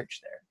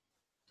research there.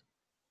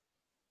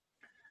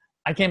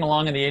 I came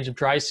along in the age of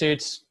dry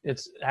suits.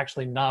 It's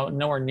actually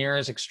nowhere near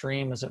as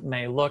extreme as it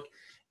may look.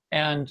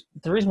 And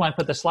the reason why I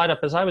put this slide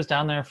up is I was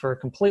down there for a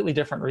completely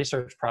different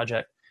research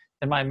project.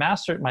 And my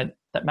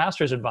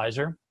master's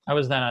advisor, I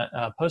was then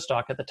a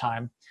postdoc at the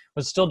time,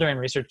 was still doing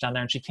research down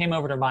there. And she came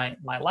over to my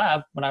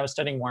lab when I was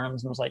studying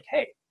worms and was like,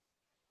 hey,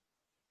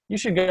 you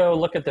should go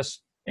look at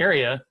this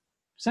area,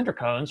 cinder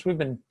cones. We've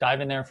been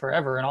diving there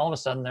forever. And all of a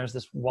sudden there's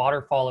this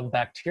waterfall of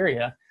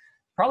bacteria,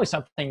 probably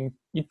something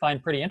you'd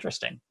find pretty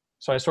interesting.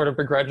 So I sort of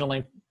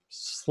begrudgingly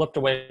slipped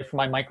away from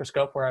my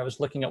microscope where I was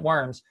looking at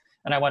worms,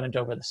 and I went and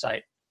dove over the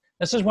site.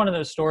 This is one of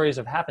those stories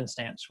of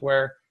happenstance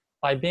where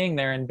by being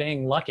there and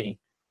being lucky,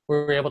 we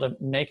were able to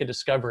make a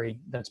discovery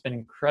that's been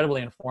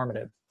incredibly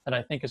informative that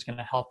I think is going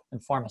to help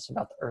inform us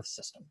about the Earth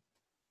system.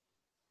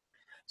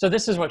 So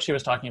this is what she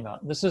was talking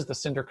about. This is the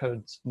cinder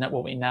cones,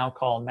 what we now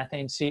call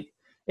methane seep.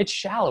 It's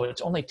shallow.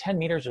 It's only 10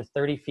 meters or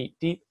 30 feet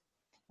deep.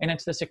 And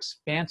it's this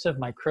expansive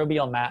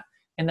microbial mat.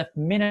 And the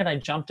minute I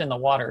jumped in the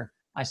water,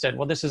 I said,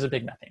 well, this is a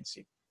big methane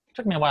seep. It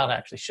took me a while to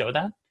actually show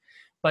that.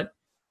 But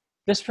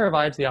this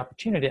provides the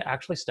opportunity to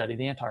actually study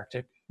the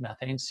Antarctic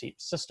methane seep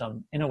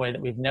system in a way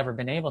that we've never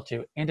been able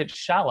to, and it's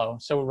shallow.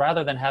 So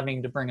rather than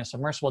having to bring a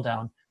submersible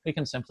down, we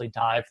can simply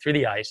dive through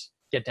the ice,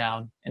 get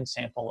down, and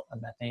sample a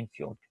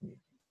methane-fueled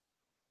community.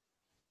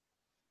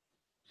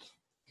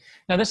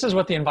 Now, this is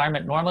what the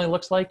environment normally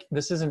looks like.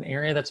 This is an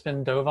area that's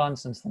been dove on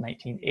since the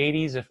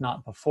 1980s, if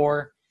not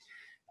before.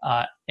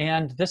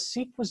 And this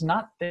seep was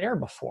not there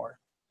before.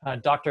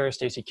 Dr.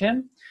 Stacy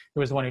Kim, who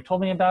was the one who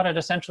told me about it,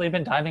 essentially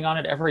been diving on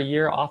it every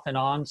year off and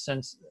on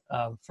since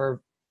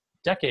for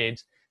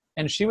decades.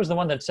 And she was the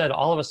one that said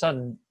all of a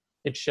sudden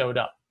it showed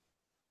up.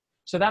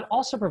 So that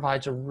also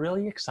provides a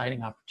really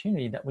exciting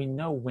opportunity that we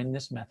know when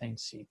this methane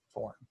seep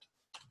formed.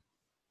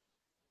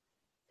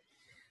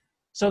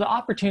 So the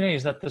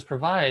opportunities that this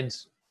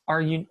provides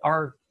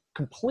are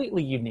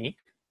completely unique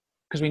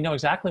because we know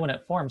exactly when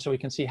it formed, so we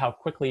can see how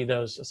quickly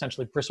those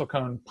essentially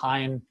bristlecone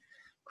pine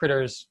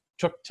critters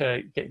took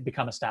to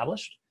become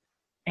established.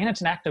 And it's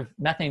an active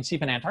methane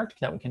seep in Antarctica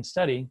that we can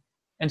study.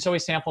 And so we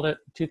sampled it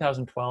in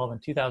 2012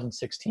 and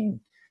 2016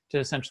 to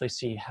essentially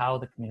see how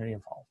the community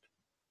evolved.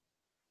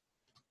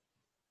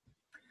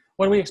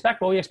 What do we expect?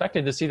 Well, we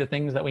expected to see the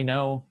things that we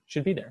know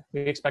should be there.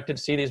 We expected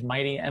to see these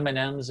mighty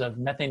M&Ms of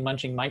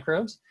methane-munching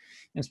microbes.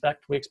 In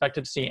fact, we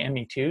expected to see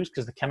ANME2s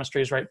because the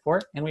chemistry is right for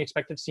it, and we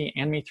expected to see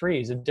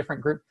ANME3s, a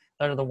different group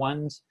that are the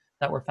ones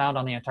that were found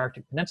on the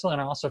Antarctic Peninsula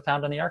and are also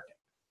found in the Arctic.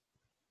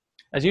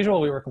 As usual,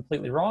 we were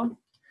completely wrong,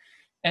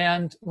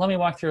 and let me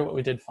walk through what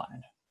we did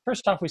find.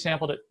 First off, we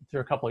sampled it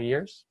through a couple of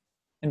years.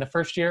 In the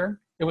first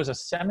year, it was a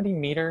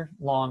 70-meter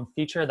long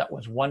feature that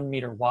was 1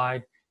 meter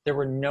wide. There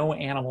were no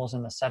animals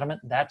in the sediment.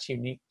 That's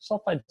unique.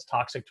 Sulfide is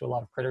toxic to a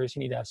lot of critters.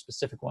 You need to have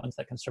specific ones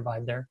that can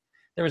survive there.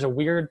 There was a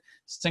weird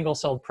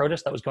single-celled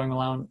protist that was going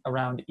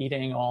around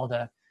eating all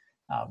the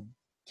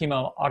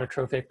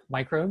chemoautotrophic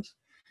microbes.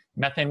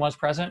 Methane was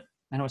present,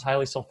 and it was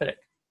highly sulfidic.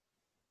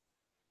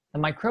 The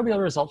microbial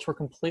results were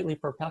completely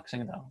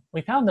perplexing, though.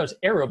 We found those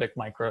aerobic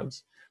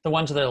microbes, the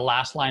ones that are the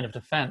last line of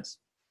defense,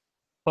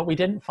 but we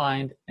didn't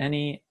find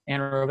any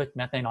anaerobic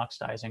methane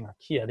oxidizing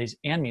archaea, these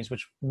ANMEs,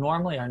 which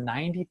normally are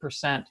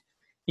 90%,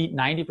 eat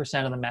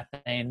 90% of the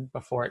methane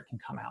before it can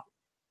come out.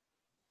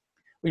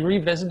 We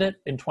revisited it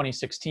in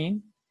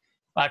 2016.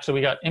 Actually,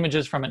 we got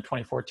images from it in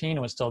 2014,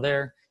 it was still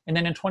there. And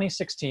then in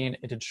 2016,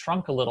 it had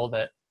shrunk a little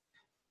bit.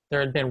 There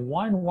had been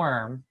one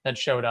worm that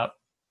showed up,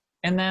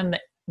 and then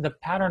the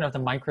pattern of the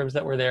microbes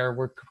that were there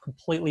were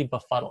completely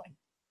befuddling.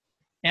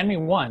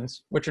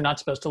 ANME1s, which are not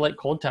supposed to like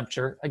cold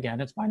temperature,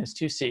 again, it's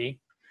 -2C,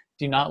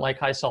 do not like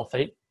high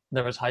sulfate.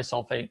 There was high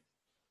sulfate,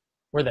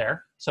 were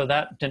there, so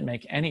that didn't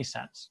make any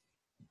sense.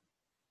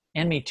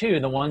 ANME2,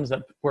 the ones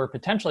that were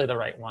potentially the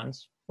right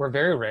ones, were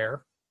very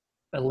rare.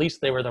 At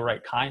least they were the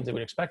right kinds that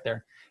we'd expect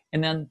there.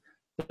 And then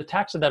the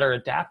taxa that are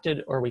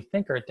adapted, or we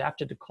think are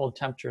adapted to cold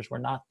temperatures, were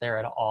not there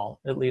at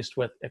all, at least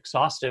with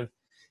exhaustive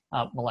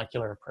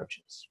molecular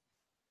approaches.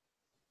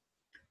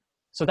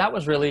 So that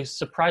was really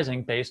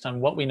surprising based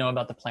on what we know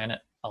about the planet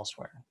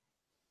elsewhere.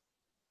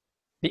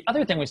 The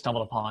other thing we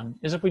stumbled upon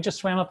is if we just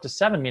swam up to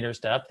 7 meters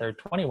depth, or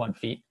 21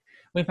 feet,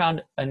 we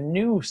found a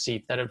new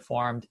seep that had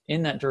formed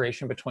in that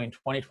duration between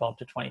 2012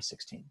 to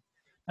 2016.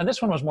 Now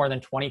this one was more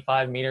than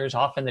 25 meters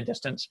off in the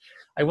distance.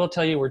 I will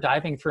tell you, we're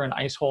diving through an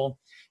ice hole,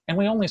 and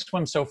we only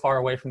swim so far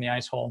away from the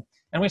ice hole.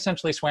 And we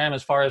essentially swam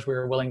as far as we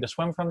were willing to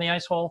swim from the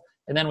ice hole.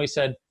 And then we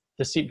said,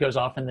 the seep goes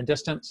off in the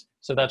distance,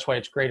 so that's why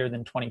it's greater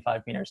than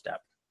 25 meters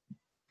depth.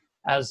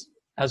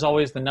 As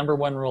always, the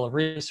 #1 rule of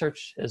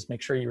research is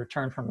make sure you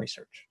return from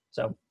research.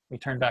 So we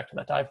turned back to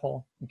that dive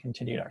hole and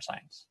continued our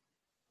science.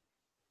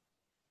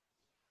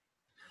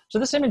 So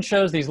this image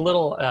shows these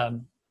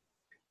little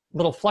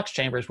flux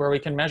chambers where we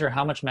can measure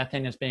how much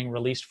methane is being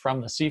released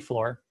from the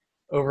seafloor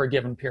over a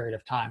given period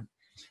of time.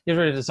 These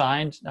were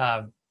designed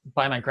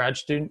by my grad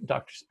student,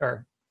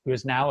 who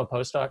is now a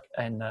postdoc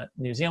in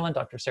New Zealand,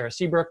 Dr. Sarah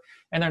Seabrook,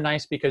 and they're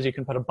nice because you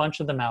can put a bunch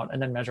of them out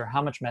and then measure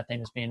how much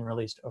methane is being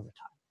released over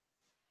time.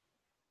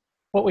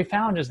 What we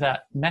found is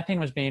that methane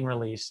was being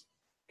released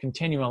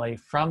continually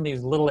from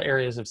these little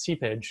areas of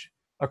seepage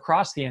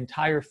across the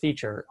entire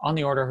feature on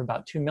the order of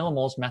about 2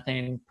 millimoles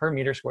methane per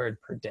meter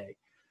squared per day,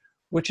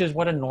 which is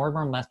what a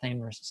normal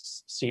methane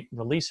seep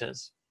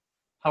releases.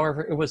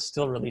 However, it was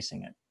still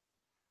releasing it.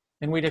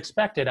 And we'd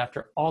expected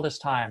after all this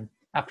time,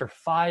 after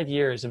 5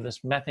 years of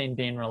this methane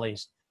being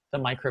released, the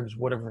microbes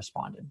would have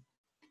responded.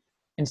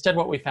 Instead,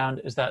 what we found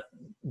is that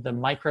the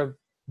microbe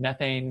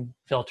methane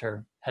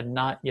filter had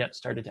not yet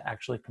started to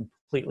actually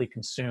completely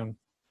consume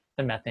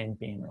the methane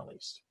being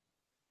released,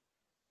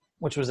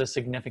 which was a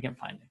significant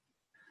finding.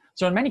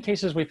 So in many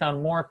cases, we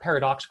found more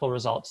paradoxical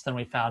results than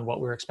we found what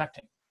we were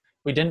expecting.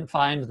 We didn't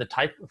find the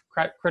type of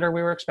critter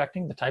we were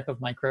expecting, the type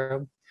of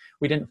microbe.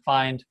 We didn't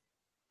find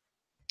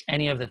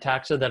any of the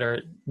taxa that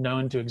are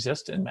known to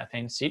exist in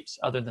methane seeps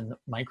other than the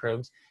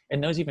microbes.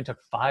 And those even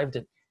took 5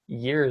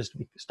 years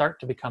to start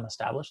to become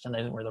established, and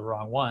they were the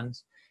wrong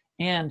ones.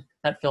 And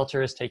that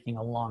filter is taking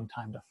a long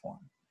time to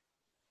form.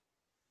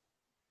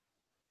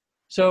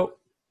 So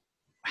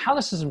how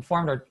this has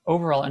informed our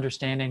overall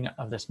understanding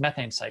of this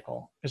methane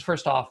cycle is,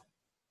 first off,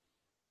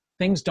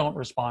 things don't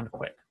respond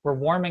quick. We're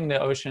warming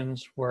the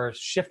oceans, we're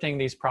shifting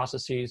these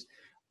processes.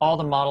 All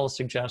the models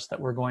suggest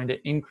that we're going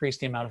to increase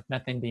the amount of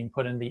methane being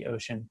put in the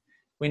ocean.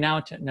 We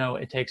now know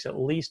it takes at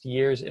least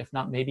years, if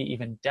not maybe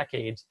even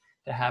decades,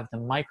 to have the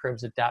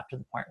microbes adapt to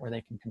the point where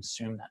they can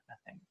consume that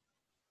methane.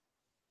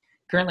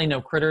 Currently,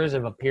 no critters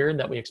have appeared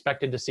that we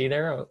expected to see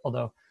there,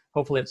 although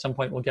hopefully at some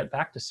point we'll get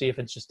back to see if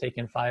it's just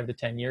taken 5 to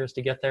 10 years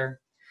to get there.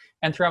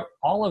 And throughout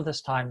all of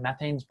this time,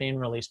 methane's being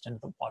released into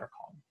the water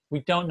column. We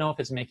don't know if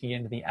it's making it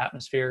into the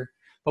atmosphere,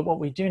 but what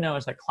we do know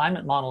is that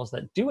climate models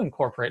that do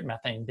incorporate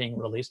methane being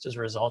released as a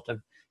result of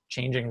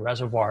changing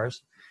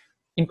reservoirs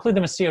include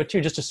them as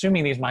CO2, just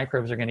assuming these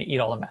microbes are going to eat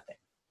all the methane.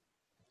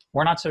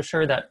 We're not so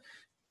sure that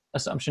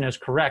assumption is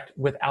correct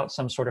without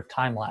some sort of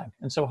time lag.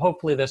 And so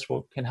hopefully this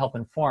can help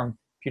inform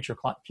future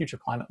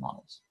climate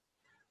models.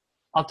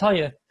 I'll tell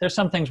you, there's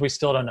some things we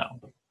still don't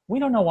know. We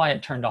don't know why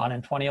it turned on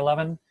in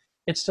 2011.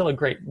 It's still a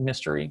great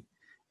mystery.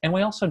 And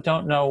we also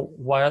don't know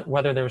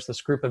whether there was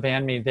this group of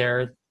ANMI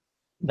there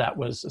that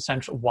was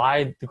essential,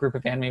 why the group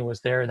of ANMI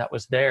was there that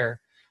was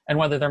there, and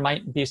whether there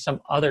might be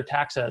some other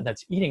taxa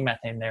that's eating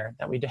methane there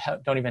that we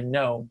don't even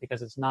know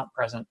because it's not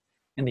present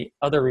in the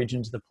other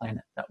regions of the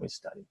planet that we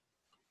study.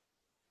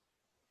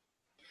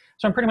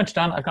 So I'm pretty much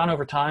done. I've gone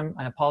over time.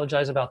 I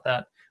apologize about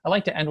that. I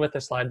like to end with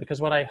this slide because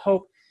what I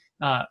hope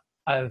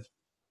I've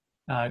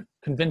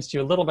convinced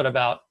you a little bit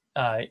about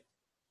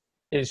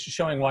is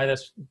showing why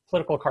this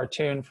political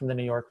cartoon from the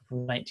New Yorker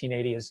from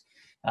 1980 is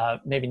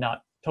maybe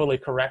not totally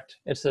correct.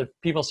 It's the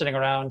people sitting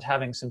around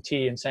having some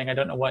tea and saying, I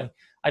don't know why,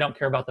 I don't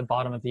care about the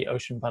bottom of the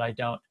ocean, but I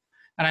don't.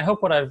 And I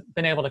hope what I've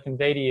been able to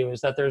convey to you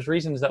is that there's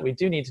reasons that we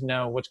do need to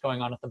know what's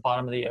going on at the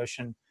bottom of the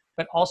ocean,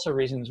 but also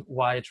reasons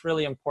why it's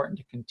really important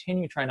to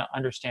continue trying to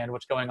understand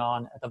what's going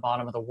on at the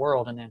bottom of the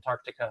world in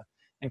Antarctica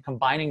and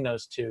combining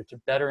those two to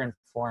better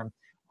inform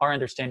our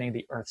understanding of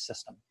the Earth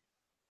system.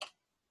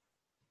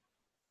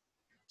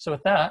 So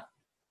with that,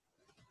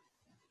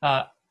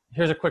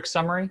 here's a quick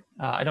summary.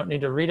 I don't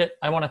need to read it.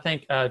 I want to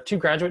thank 2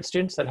 graduate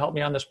students that helped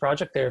me on this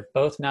project. They've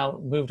both now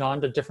moved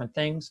on to different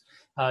things.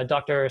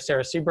 Dr.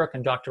 Sarah Seabrook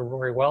and Dr.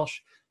 Rory Welsh.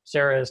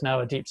 Sarah is now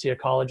a deep sea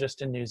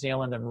ecologist in New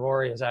Zealand, and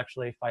Rory is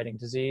actually fighting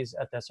disease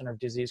at the Center of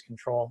Disease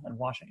Control in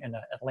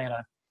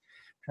Atlanta,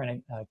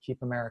 trying to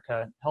keep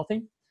America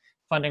healthy.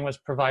 Funding was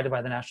provided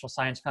by the National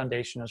Science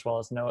Foundation as well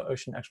as NOAA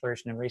Ocean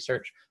Exploration and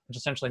Research, which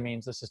essentially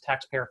means this is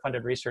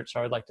taxpayer-funded research, so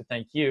I would like to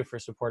thank you for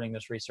supporting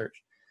this research.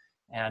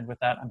 And with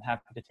that, I'm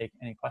happy to take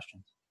any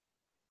questions.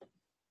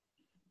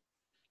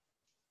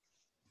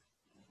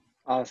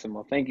 Awesome.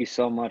 Well, thank you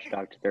so much,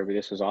 Dr. Thurber.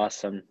 This was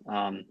awesome.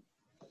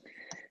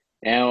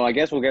 And I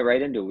guess we'll get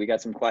right into it. We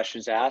got some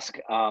questions to ask.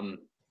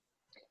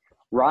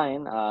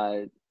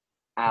 Ryan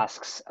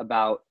asks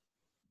about,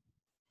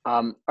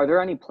 are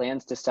there any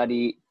plans to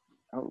study,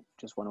 oh,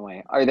 just went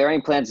away. Are there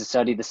any plans to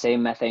study the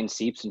same methane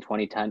seeps in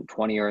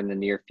 2020 or in the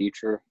near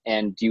future?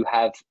 And do you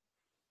have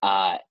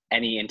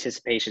any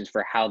anticipations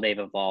for how they've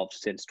evolved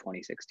since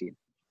 2016?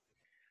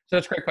 So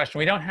that's a great question.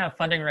 We don't have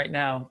funding right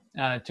now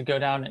to go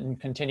down and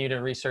continue to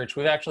research.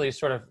 We've actually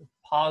sort of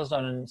paused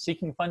on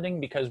seeking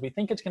funding because we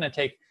think it's going to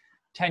take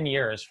 10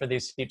 years for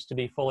these seeps to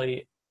be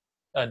fully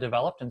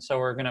developed. And so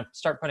we're going to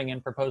start putting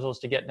in proposals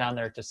to get down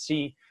there to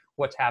see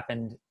what's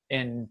happened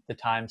in the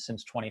time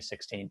since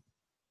 2016.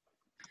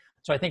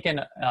 So I think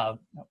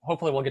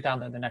hopefully we'll get down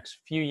there in the next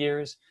few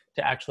years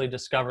to actually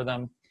discover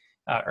them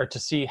or to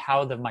see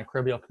how the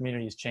microbial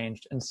community has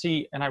changed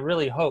and I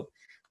really hope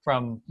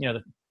from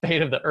the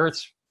fate of the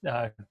Earth's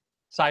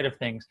side of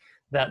things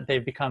that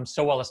they've become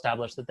so well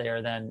established that they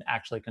are then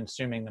actually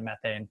consuming the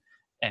methane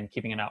and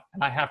keeping it out.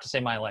 And I have to say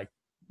my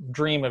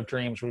dream of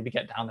dreams would be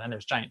get down there and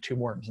there's giant tube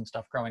worms and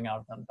stuff growing out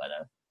of them, but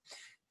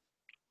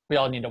we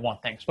all need to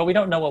want things, but we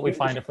don't know what we'd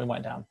find if we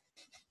went down.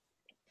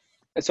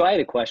 So I had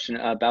a question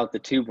about the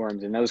tube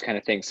worms and those kind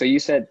of things. So you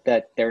said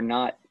that they're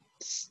not,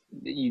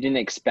 you didn't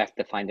expect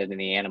to find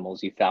any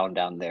animals you found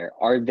down there.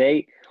 Are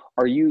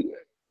you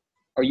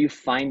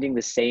finding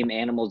the same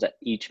animals at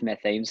each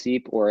methane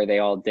seep, or are they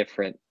all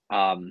different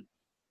animals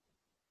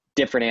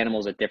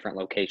at different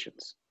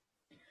locations?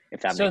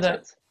 If that makes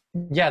sense.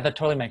 Yeah, that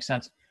totally makes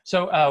sense.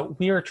 So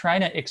we are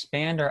trying to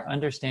expand our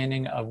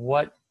understanding of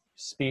what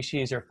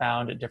species are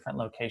found at different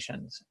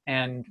locations.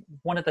 And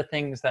one of the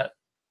things that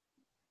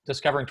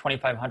discovering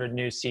 2,500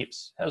 new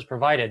seeps has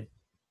provided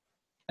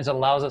is it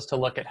allows us to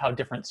look at how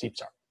different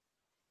seeps are.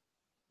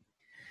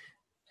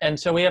 And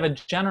so we have a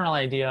general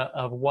idea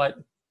of what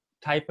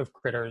type of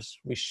critters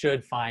we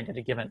should find at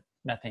a given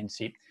methane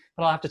seep.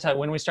 But I'll have to tell you,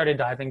 when we started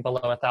diving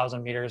below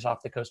 1,000 meters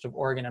off the coast of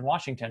Oregon and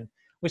Washington,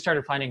 we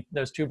started finding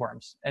those tube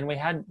worms. And we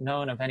hadn't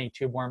known of any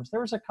tube worms.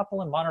 There was a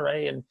couple in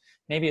Monterey and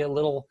maybe a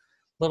little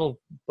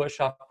bush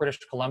off British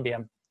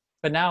Columbia.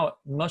 But now,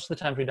 most of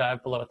the times we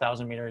dive below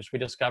 1,000 meters, we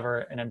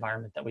discover an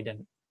environment that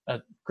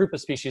a group of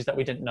species that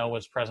we didn't know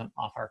was present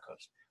off our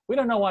coast. We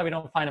don't know why we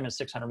don't find them at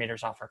 600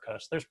 meters off our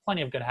coast. There's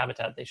plenty of good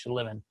habitat they should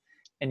live in,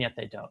 and yet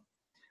they don't.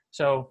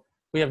 So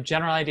we have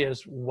general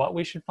ideas what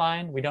we should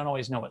find. We don't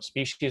always know what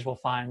species we'll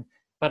find.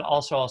 But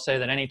also I'll say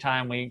that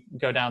anytime we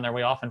go down there,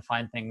 we often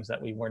find things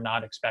that we were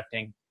not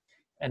expecting,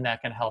 and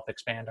that can help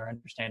expand our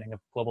understanding of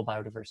global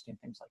biodiversity and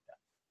things like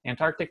that.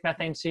 Antarctic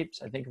methane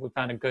seeps, I think if we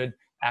found a good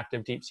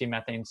active deep sea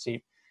methane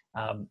seep,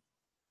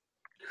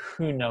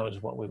 who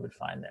knows what we would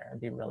find there. It'd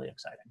be really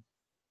exciting.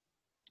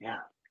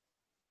 Yeah,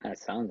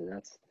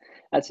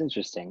 that's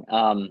interesting.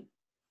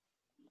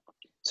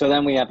 So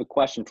then we have a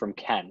question from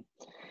Ken.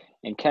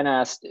 And Ken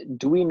asked,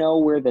 do we know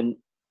where the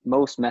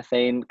most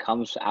methane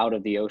comes out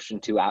of the ocean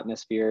to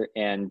atmosphere?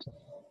 And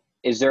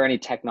is there any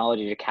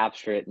technology to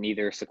capture it and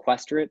either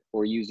sequester it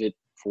or use it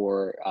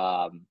for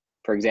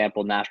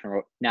example,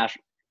 natural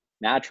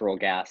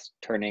gas,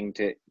 turning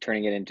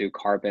it into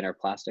carbon or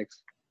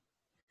plastics?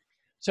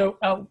 So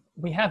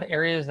we have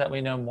areas that we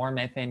know more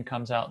methane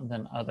comes out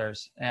than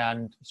others.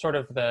 And sort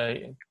of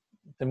the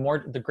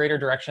greater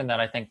direction that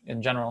I think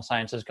in general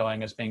science is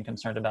going is being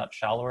concerned about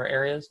shallower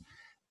areas.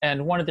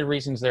 And one of the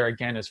reasons there,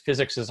 again, is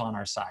physics is on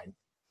our side.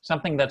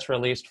 Something that's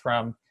released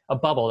from a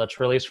bubble that's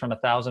released from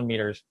 1,000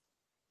 meters,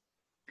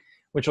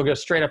 which will go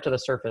straight up to the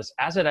surface.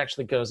 As it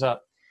actually goes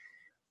up,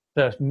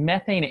 the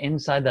methane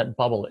inside that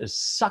bubble is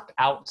sucked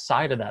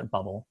outside of that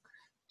bubble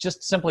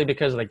just simply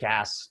because of the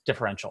gas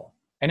differential.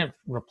 And it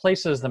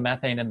replaces the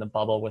methane in the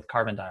bubble with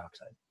carbon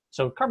dioxide.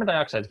 So carbon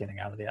dioxide is getting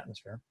out of the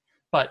atmosphere,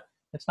 but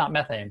it's not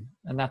methane,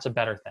 and that's a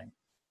better thing.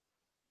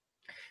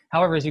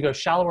 However, as you go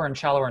shallower and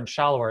shallower and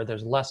shallower,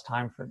 there's less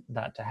time for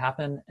that to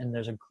happen, and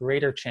there's a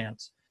greater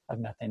chance of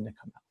methane to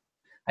come out.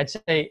 I'd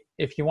say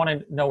if you want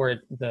to know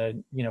where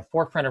the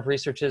forefront of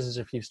research is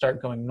if you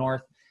start going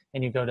north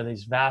and you go to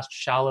these vast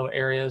shallow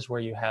areas where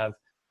you have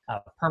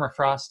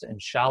permafrost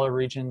and shallow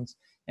regions.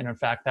 And in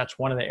fact, that's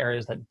one of the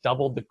areas that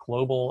doubled the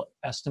global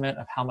estimate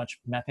of how much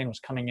methane was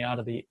coming out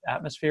of the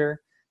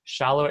atmosphere.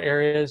 Shallow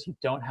areas, you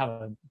don't have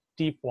a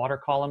deep water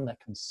column that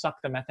can suck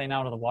the methane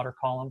out of the water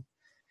column,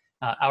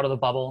 out of the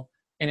bubble.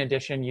 In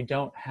addition, you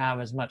don't have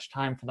as much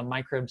time for the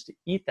microbes to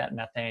eat that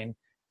methane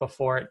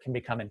before it can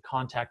become in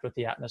contact with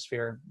the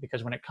atmosphere,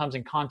 because when it comes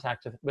in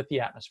contact with the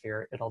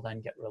atmosphere, it'll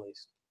then get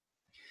released.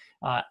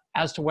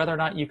 As to whether or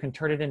not you can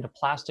turn it into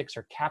plastics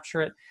or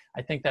capture it,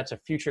 I think that's a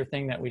future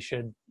thing that we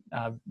should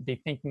be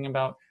thinking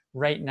about.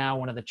 Right now,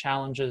 one of the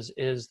challenges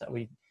is that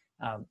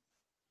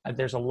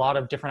there's a lot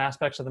of different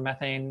aspects of the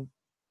methane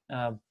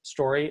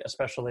story,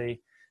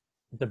 especially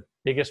the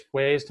biggest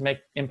ways to make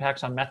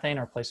impacts on methane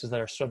are places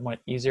that are somewhat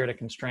easier to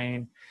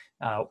constrain: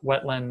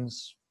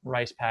 wetlands,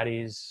 rice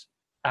paddies,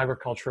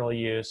 agricultural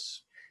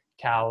use,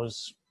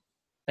 cows,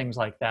 things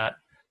like that.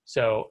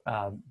 So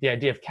the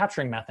idea of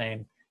capturing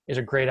methane is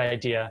a great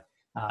idea,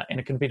 and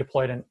it can be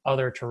deployed in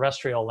other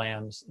terrestrial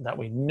lands that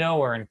we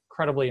know are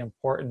incredibly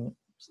important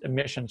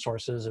emission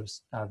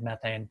sources of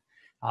methane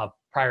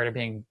prior to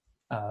being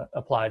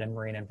applied in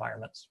marine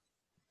environments.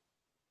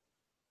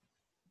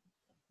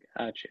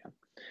 Gotcha.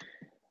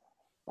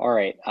 All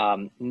right.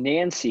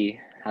 Nancy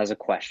has a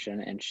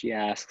question, and she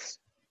asks,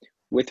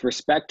 with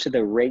respect to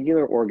the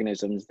regular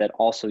organisms that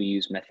also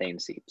use methane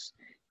seeps,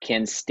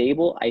 can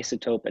stable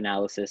isotope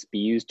analysis be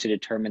used to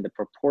determine the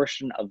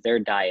proportion of their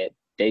diet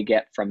they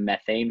get from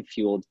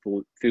methane-fueled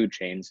food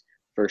chains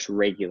versus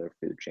regular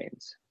food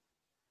chains?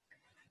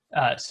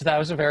 So that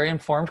was a very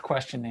informed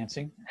question,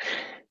 Nancy,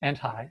 and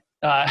hi.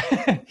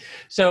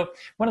 So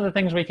one of the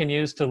things we can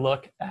use to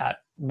look at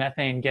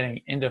methane getting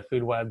into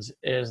food webs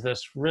is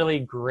this really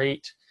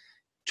great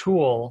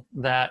tool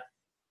that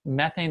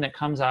methane that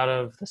comes out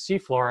of the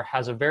seafloor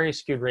has a very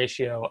skewed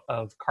ratio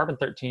of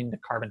carbon-13 to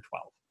carbon-12.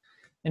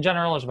 In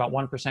general, there's about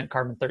 1%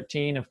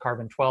 carbon-13 of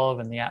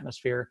carbon-12 in the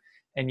atmosphere,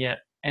 and yet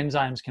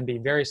enzymes can be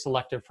very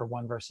selective for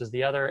one versus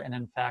the other. And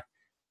in fact,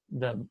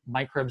 the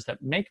microbes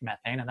that make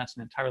methane, and that's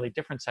an entirely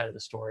different side of the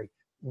story,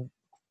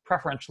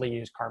 preferentially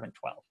use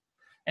carbon-12.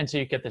 And so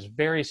you get this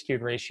very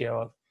skewed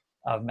ratio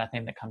of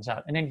methane that comes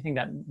out. And anything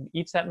that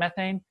eats that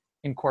methane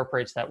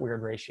incorporates that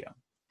weird ratio.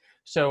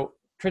 So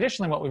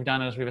traditionally what we've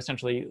done is we've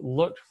essentially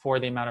looked for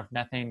the amount of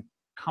methane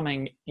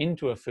coming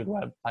into a food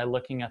web by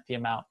looking at the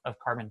amount of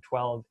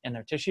carbon-12 in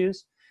their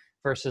tissues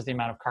versus the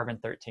amount of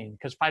carbon-13.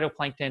 Because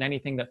phytoplankton,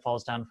 anything that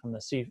falls down from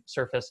the sea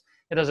surface,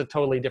 it has a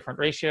totally different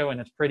ratio,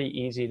 and it's pretty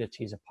easy to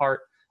tease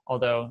apart,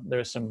 although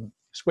there's some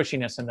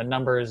squishiness in the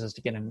numbers as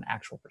to get an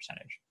actual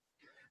percentage.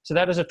 So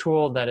that is a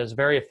tool that is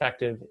very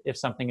effective if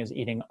something is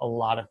eating a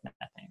lot of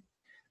methane.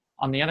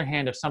 On the other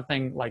hand, if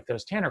something like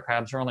those tanner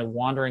crabs are only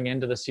wandering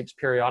into the seeps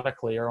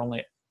periodically or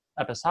only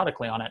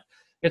episodically on it,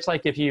 it's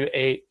like if you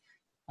ate,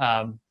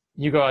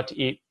 you go out to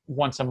eat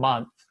once a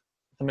month,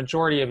 the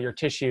majority of your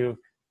tissue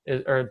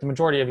or the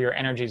majority of your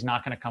energy is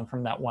not going to come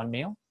from that one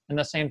meal. And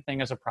the same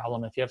thing is a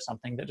problem if you have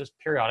something that just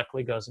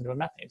periodically goes into a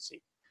methane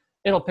seep.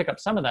 It'll pick up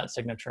some of that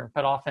signature,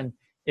 but often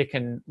it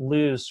can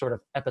lose sort of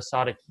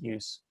episodic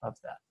use of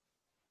that.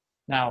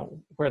 Now,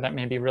 where that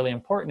may be really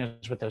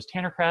important is with those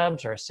tanner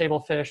crabs or a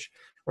sablefish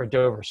or a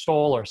Dover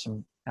sole or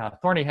some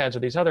thorny heads or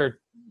these other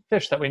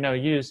fish that we know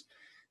use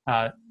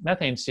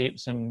methane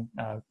seeps and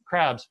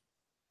crabs.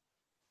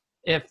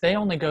 if they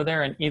only go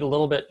there and eat a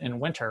little bit in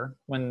winter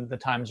when the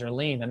times are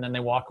lean, and then they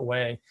walk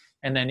away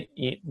and then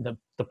eat the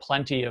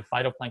plenty of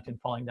phytoplankton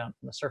falling down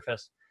from the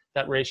surface,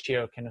 that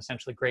ratio can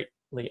essentially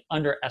greatly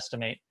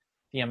underestimate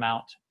the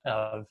amount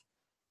of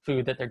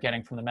food that they're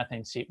getting from the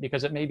methane seep,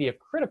 because it may be a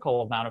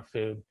critical amount of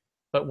food,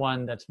 but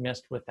one that's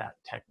missed with that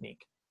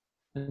technique.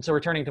 And so we're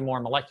turning to more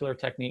molecular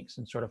techniques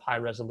and sort of high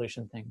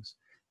resolution things.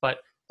 But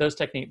those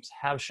techniques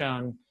have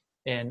shown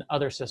in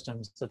other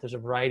systems that there's a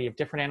variety of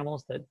different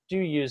animals that do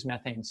use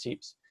methane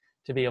seeps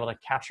to be able to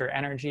capture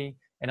energy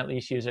and at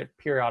least use it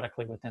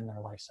periodically within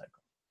their life cycle.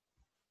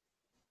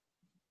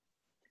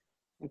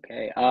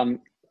 Okay.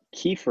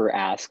 Kiefer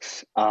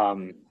asks,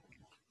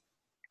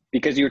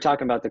 because you were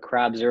talking about the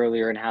crabs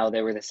earlier and how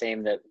they were the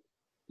same that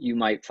you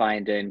might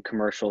find in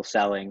commercial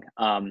selling.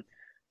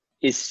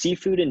 Is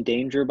seafood in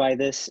danger by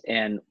this?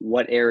 And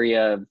what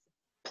area of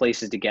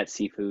places to get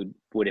seafood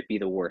would it be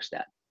the worst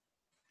at?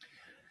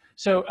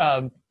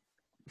 So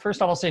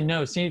first off, I'll say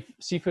no,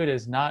 seafood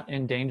is not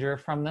in danger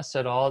from this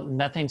at all.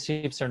 Methane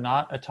seeps are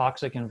not a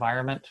toxic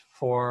environment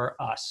for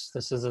us.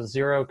 This is a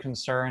zero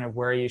concern of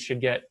where you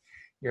should get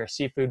your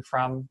seafood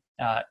from.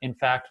 In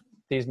fact,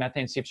 these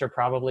methane seeps are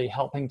probably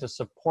helping to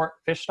support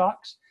fish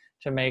stocks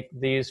to make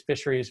these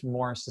fisheries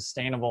more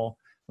sustainable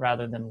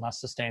rather than less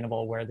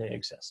sustainable where they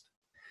exist.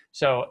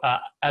 So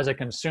as a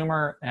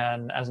consumer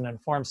and as an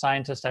informed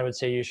scientist, I would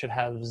say you should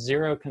have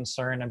zero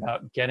concern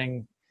about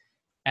getting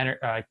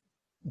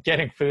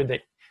food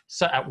that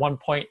at one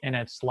point in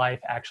its life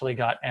actually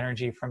got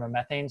energy from a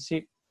methane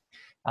seep.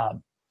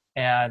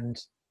 And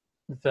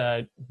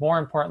more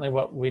importantly,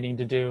 what we need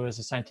to do as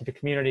a scientific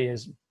community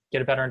is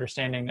get a better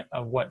understanding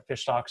of what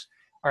fish stocks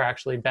are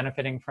actually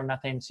benefiting from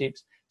methane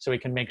seeps, so we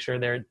can make sure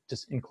they're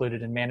just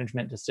included in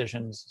management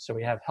decisions, so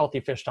we have healthy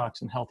fish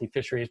stocks and healthy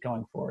fisheries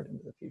going forward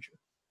into the future.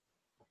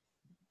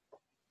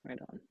 Right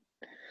on.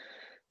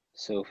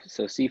 So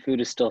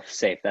seafood is still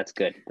safe. That's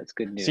good. That's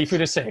good news.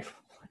 Seafood is safe.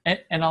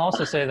 And I'll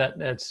also say that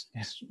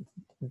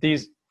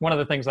one of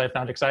the things I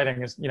found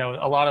exciting is,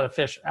 a lot of the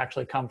fish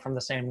actually come from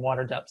the same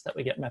water depths that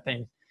we get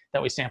methane,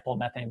 that we sample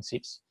methane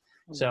seeps.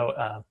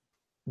 So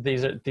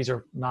these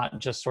are not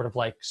just sort of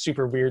like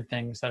super weird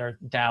things that are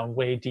down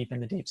way deep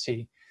in the deep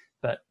sea,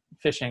 but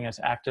fishing is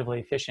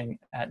actively fishing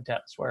at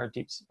depths where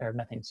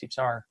methane seeps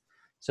are.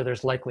 So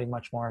there's likely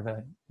much more of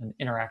an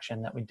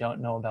interaction that we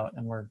don't know about,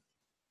 and we're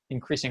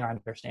increasing our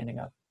understanding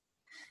of.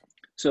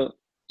 So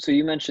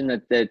you mentioned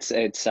that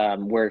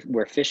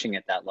we're fishing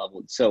at that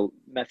level. So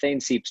methane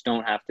seeps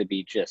don't have to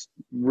be just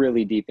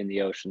really deep in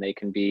the ocean. They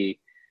can be,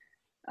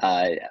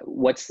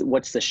 what's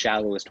the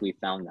shallowest we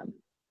found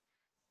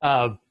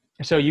them?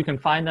 So you can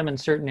find them in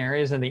certain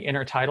areas in the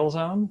intertidal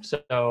zone,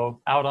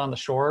 so out on the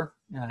shore,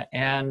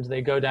 and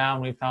they go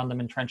down. We found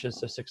them in trenches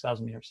to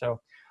 6,000 meters, so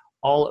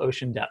all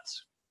ocean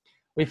depths.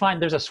 We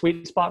find there's a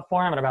sweet spot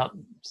for them at about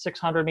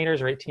 600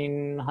 meters or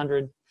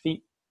 1,800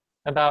 feet.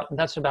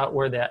 That's about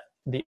where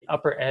the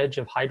upper edge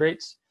of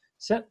hydrates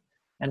sit.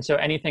 And so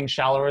anything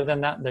shallower than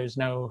that, there's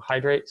no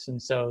hydrates,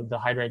 and so the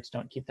hydrates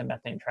don't keep the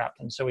methane trapped.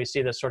 And so we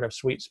see this sort of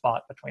sweet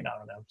spot between,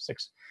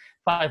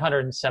 500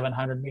 and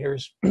 700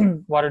 meters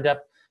water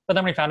depth. But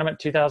then we found them at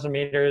 2,000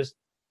 meters,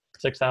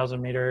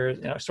 6,000 meters,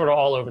 sort of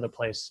all over the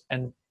place,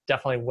 and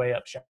definitely way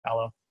up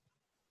shallow.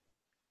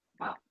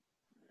 Wow,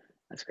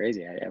 that's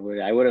crazy.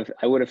 I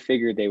would have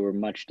figured they were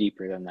much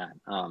deeper than that.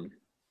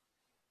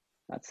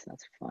 That's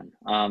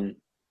fun.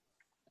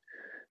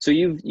 So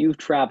you've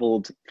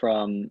traveled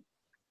from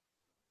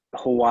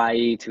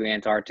Hawaii to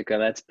Antarctica.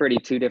 That's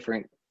two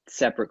different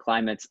separate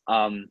climates.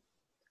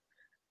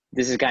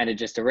 This is kind of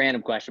just a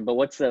random question, but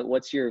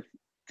what's your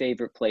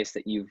favorite place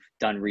that you've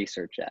done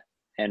research at,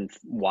 and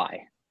why?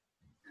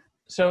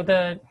 So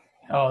they're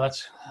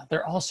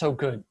all so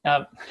good.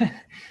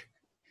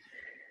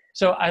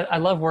 So I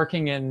love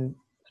working in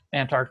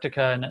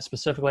Antarctica, and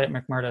specifically at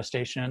McMurdo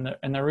Station.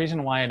 And the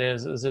reason why it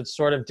is it's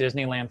sort of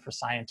Disneyland for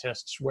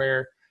scientists,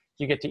 where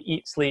you get to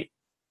eat, sleep,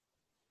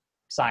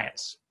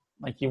 science.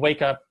 Like you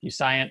wake up, you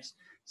science,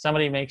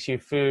 somebody makes you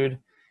food,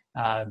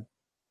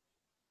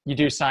 you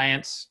do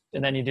science,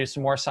 and then you do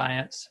some more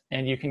science,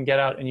 and you can get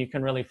out and you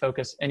can really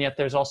focus. And yet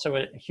there's also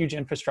a huge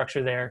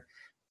infrastructure there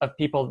of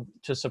people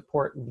to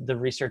support the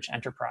research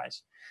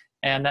enterprise.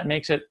 And that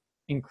makes it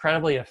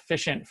incredibly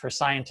efficient for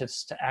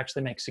scientists to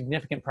actually make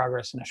significant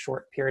progress in a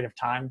short period of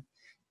time,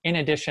 in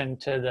addition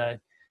to the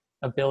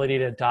ability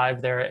to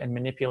dive there and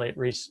manipulate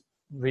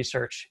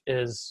research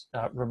is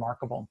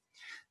remarkable.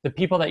 The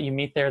people that you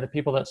meet there, the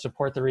people that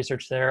support the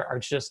research there, are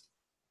just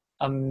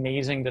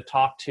amazing to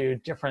talk to,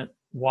 different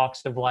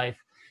walks of life.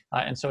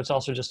 And so it's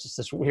also just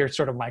this weird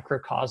sort of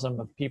microcosm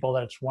of people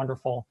that it's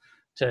wonderful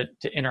to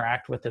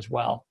interact with as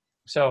well.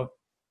 So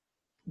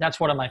that's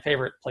one of my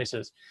favorite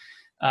places.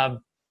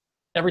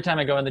 Every time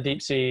I go in the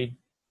deep sea,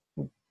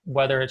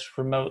 whether it's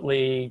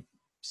remotely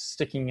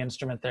sticking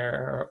instrument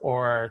there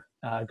or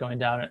going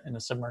down in a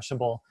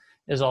submersible,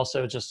 is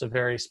also just a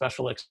very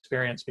special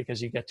experience,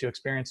 because you get to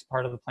experience a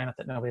part of the planet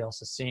that nobody else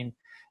has seen.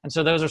 And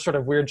so those are sort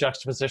of weird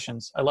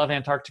juxtapositions. I love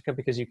Antarctica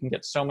because you can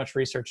get so much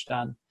research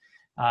done.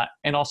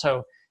 And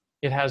also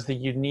it has the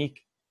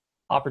unique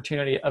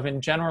opportunity of,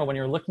 in general, when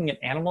you're looking at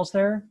animals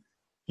there,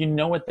 you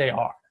know what they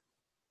are.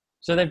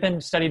 So they've been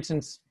studied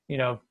since,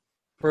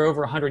 for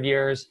over 100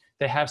 years.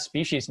 They have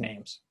species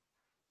names.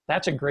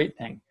 That's a great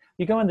thing.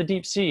 You go in the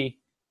deep sea,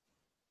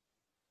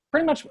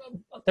 pretty much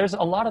there's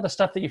a lot of the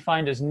stuff that you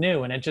find is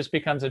new, and it just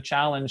becomes a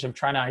challenge of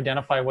trying to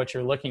identify what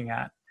you're looking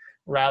at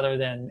rather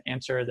than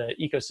answer the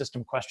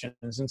ecosystem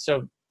questions. And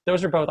so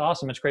those are both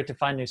awesome. It's great to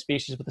find new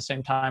species, but at the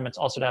same time, it's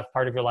also to have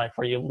part of your life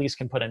where you at least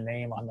can put a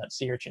name on that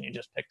sea urchin you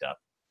just picked up.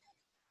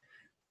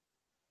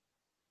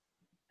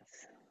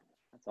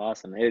 That's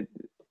awesome.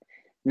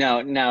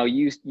 Now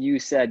you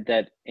said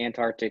that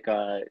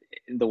Antarctica,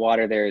 the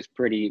water there is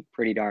pretty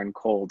darn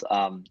cold.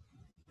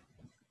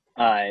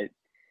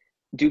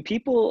 Do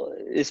people,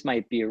 this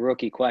might be a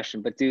rookie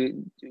question, but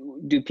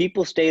do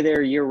people stay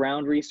there year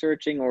round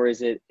researching, or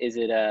is it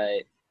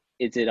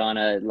on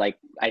a, like,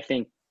 I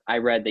think I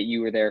read that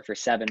you were there for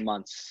 7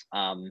 months.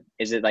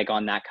 Is it like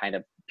on that kind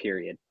of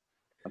period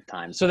of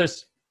time? So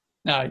there's,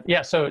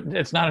 so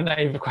it's not a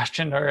naive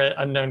question or an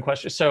unknown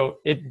question. So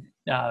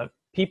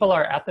people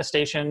are at the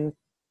station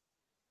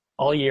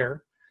all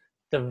year.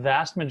 The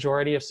vast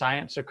majority of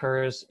science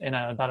occurs in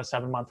about a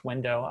 7-month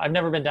window. I've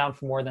never been down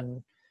for more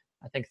than,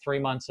 I think, 3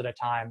 months at a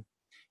time.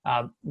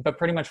 But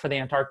pretty much for the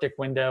Antarctic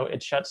window,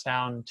 it shuts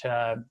down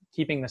to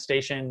keeping the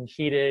station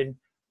heated,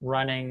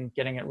 running,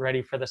 getting it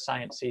ready for the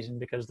science season,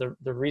 because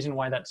the reason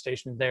why that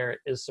station is there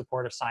is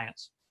support of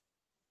science.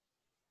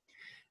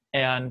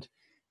 And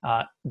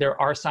there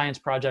are science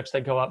projects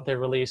that go up. They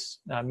release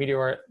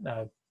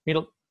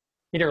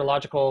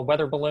meteorological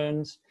weather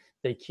balloons.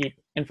 They keep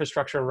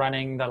infrastructure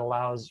running that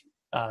allows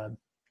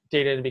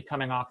data to be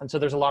coming off. And so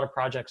there's a lot of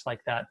projects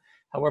like that.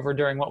 However,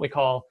 during what we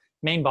call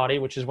main body,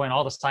 which is when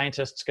all the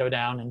scientists go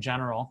down in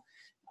general,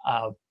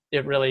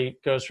 it really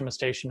goes from a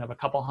station of a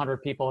couple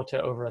hundred people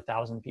to over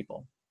 1,000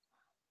 people.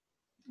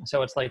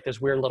 So it's like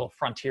this weird little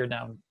frontier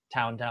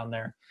town down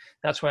there.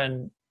 That's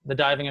when the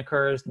diving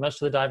occurs.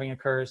 Most of the diving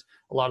occurs.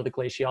 A lot of the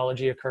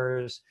glaciology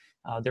occurs.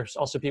 There's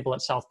also people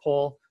at South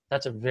Pole.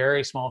 That's a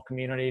very small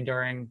community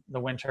during the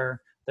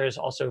winter. There's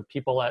also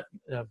people at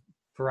a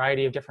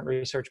variety of different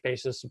research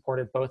bases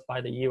supported both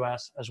by the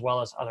US as well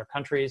as other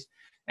countries.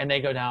 And they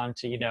go down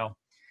to,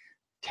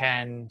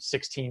 10,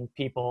 16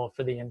 people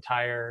for the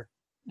entire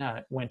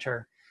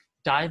winter.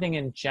 Diving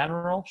in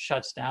general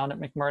shuts down at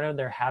McMurdo.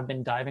 There have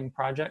been diving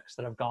projects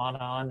that have gone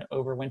on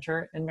over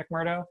winter in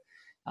McMurdo.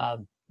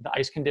 The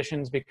ice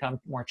conditions become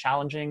more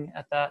challenging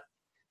at that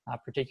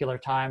particular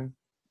time.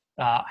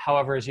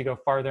 However, as you go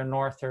farther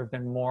north, there have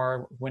been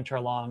more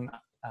winter-long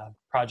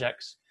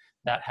projects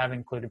that have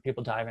included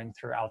people diving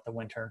throughout the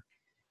winter,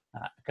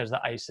 because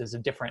the ice is a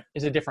different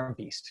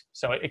beast.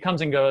 So it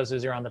comes and goes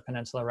as you're on the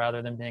peninsula,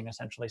 rather than being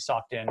essentially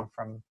socked in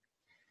from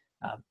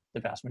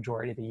the vast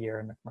majority of the year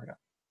in McMurdo.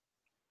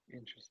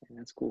 Interesting.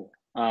 That's cool.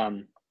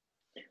 All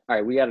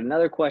right, we got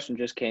another question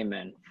just came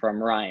in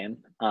from Ryan.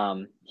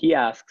 He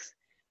asks,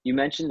 you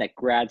mentioned that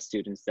grad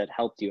students that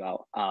helped you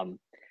out.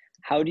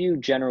 How do you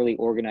generally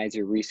organize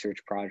your research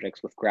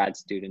projects with grad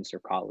students or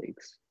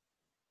colleagues?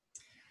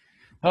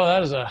 Oh,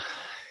 that is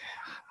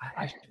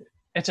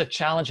it's a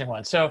challenging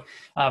one. So,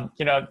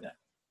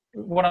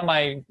 one of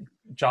my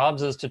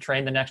jobs is to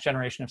train the next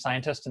generation of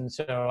scientists. And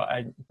so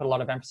I put a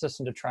lot of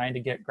emphasis into trying to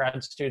get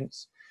grad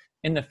students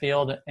in the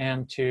field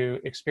and to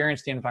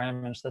experience the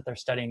environments that they're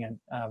studying in.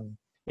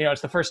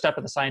 It's the first step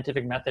of the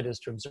scientific method is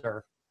to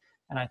observe.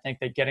 And I think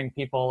that getting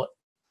people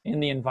in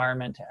the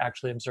environment to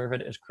actually observe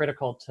it is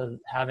critical to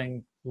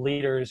having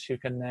leaders who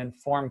can then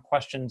form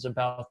questions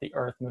about the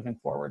Earth moving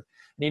forward.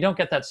 And you don't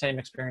get that same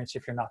experience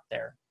if you're not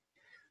there.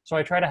 So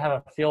I try to have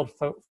a field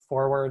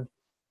forward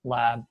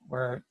lab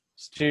where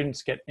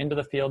students get into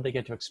the field, they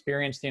get to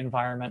experience the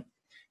environment,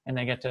 and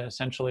they get to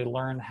essentially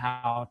learn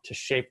how to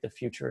shape the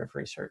future of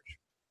research.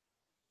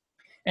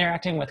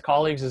 Interacting with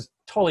colleagues is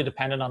totally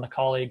dependent on the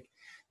colleague.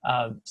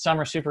 Some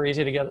are super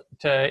easy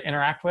to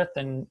interact with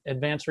and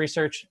advance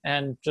research,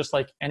 and just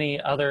like any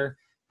other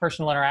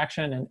personal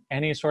interaction in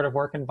any sort of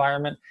work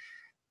environment,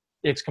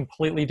 it's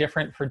completely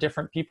different for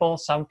different people.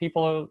 Some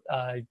people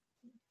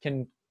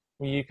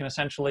you can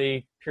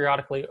essentially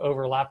periodically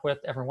overlap with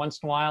every once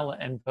in a while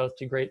and both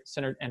do great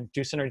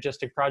do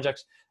synergistic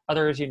projects.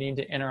 Others you need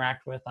to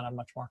interact with on a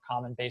much more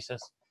common basis.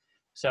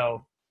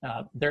 So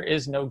there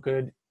is no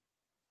good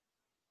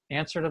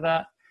answer to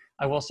that.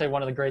 I will say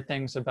one of the great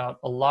things about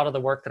a lot of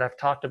the work that I've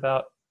talked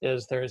about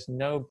is there is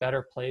no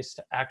better place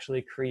to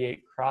actually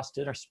create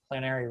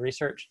cross-disciplinary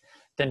research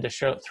than to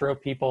throw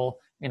people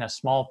in a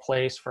small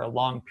place for a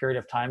long period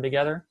of time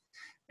together.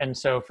 And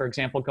so, for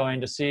example,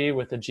 going to sea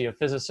with a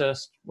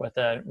geophysicist, with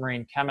a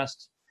marine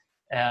chemist,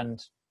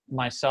 and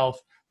myself,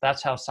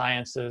 that's how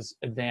science is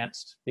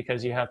advanced,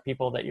 because you have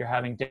people that you're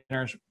having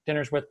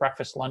dinners with,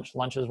 breakfast,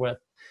 lunches with,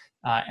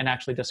 and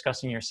actually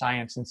discussing your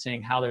science and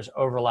seeing how there's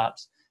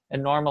overlaps.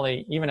 And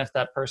normally, even if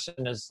that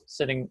person is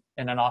sitting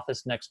in an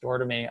office next door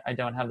to me, I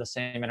don't have the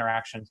same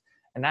interactions.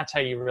 And that's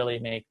how you really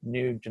make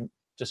new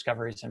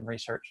discoveries in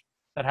research.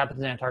 That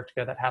happens in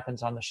Antarctica, that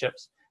happens on the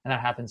ships, and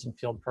that happens in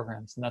field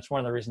programs. And that's one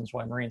of the reasons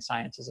why marine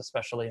science is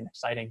especially an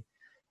exciting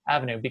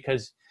avenue,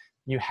 because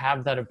you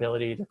have that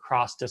ability to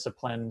cross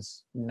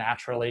disciplines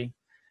naturally,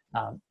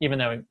 even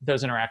though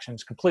those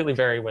interactions completely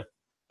vary with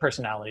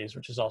personalities,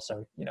 which is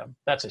also,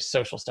 that's a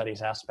social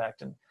studies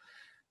aspect.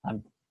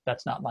 And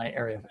that's not my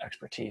area of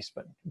expertise,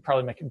 but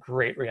probably make a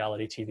great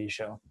reality TV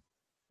show.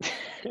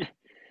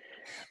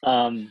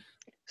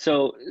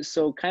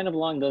 So kind of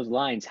along those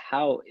lines,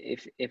 how,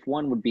 if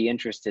one would be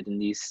interested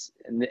in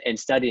in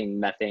studying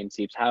methane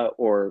seeps,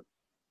 or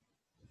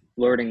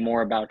learning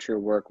more about your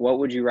work, what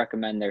would you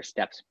recommend their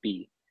steps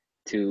be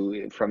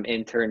from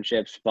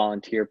internships,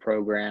 volunteer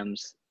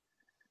programs?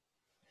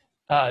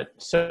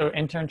 So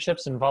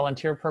internships and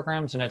volunteer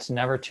programs, and it's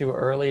never too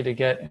early to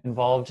get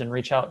involved and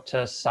reach out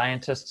to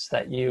scientists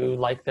that you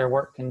like their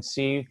work and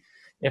see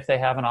if they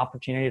have an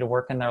opportunity to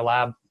work in their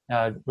lab.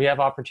 We have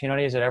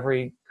opportunities at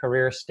every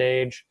career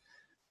stage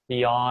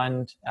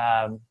beyond.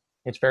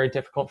 It's very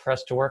difficult for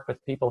us to work with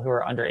people who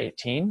are under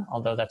 18,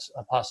 although that's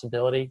a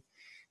possibility.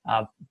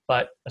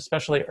 But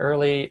especially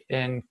early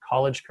in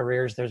college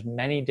careers, there's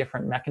many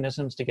different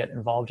mechanisms to get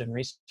involved in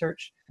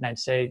research, and I'd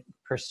say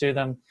pursue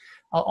them.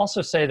 I'll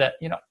also say that,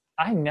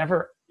 I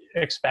never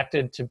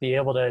expected to be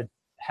able to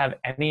have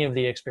any of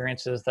the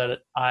experiences that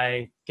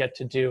I get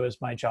to do as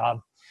my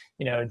job.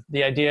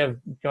 The idea of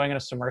going in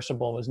a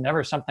submersible was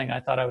never something I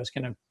thought I was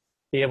going to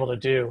be able to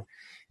do.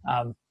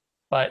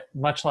 But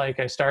much like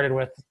I started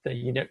with,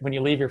 when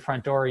you leave your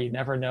front door, you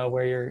never know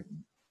where your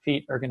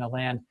feet are going to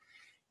land.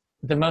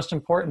 The most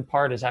important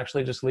part is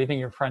actually just leaving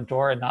your front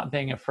door and not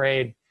being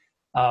afraid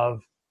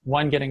of,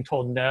 one, getting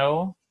told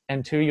no,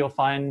 and two, you'll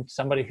find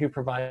somebody who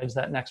provides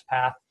that next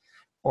path,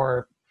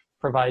 or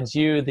provides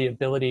you the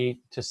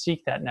ability to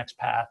seek that next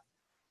path,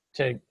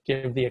 to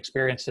give the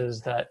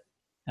experiences that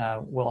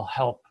will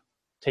help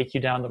take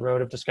you down the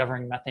road of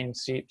discovering methane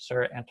seeps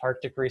or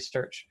Antarctic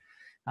research.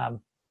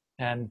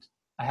 And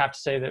I have to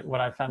say that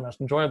what I found most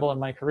enjoyable in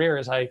my career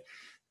is I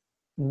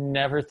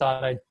never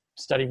thought I'd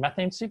study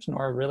methane seeps,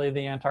 nor really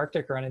the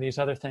Antarctic or any of these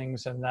other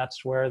things. And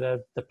that's where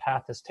the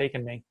path has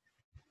taken me.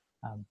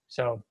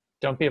 So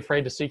don't be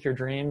afraid to seek your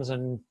dreams.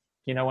 And,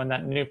 when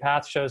that new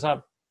path shows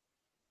up,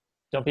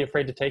 don't be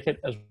afraid to take it,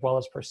 as well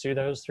as pursue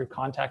those through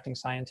contacting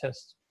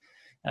scientists,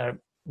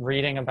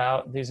 reading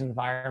about these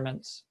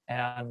environments,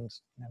 and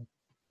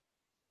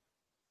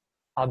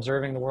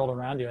observing the world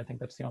around you. I think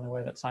that's the only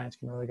way that science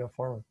can really go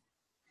forward.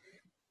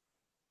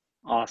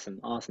 Awesome.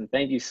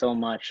 Thank you so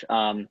much.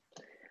 I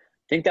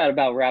think that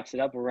about wraps it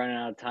up. We're running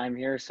out of time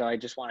here. So I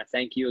just want to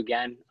thank you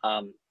again.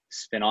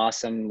 It's been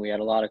awesome. We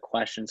had a lot of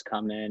questions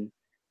come in,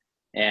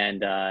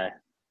 and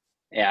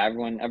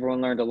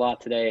everyone learned a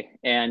lot today.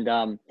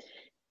 And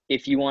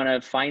if you want to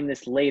find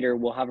this later,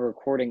 we'll have a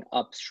recording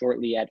up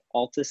shortly at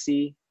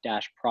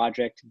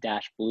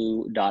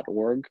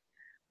altasea-project-blue.org.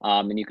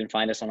 And you can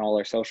find us on all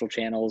our social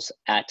channels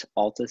at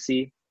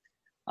Altasea.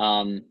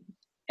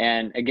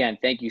 And again,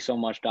 thank you so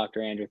much,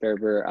 Dr. Andrew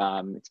Thurber.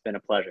 It's been a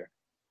pleasure.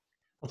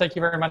 Well, thank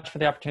you very much for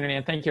the opportunity,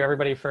 and thank you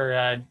everybody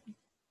for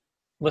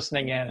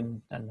listening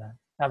in, and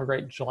have a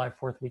great July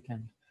 4th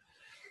weekend.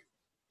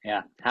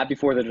 Yeah. Happy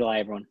 4th of July,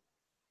 everyone.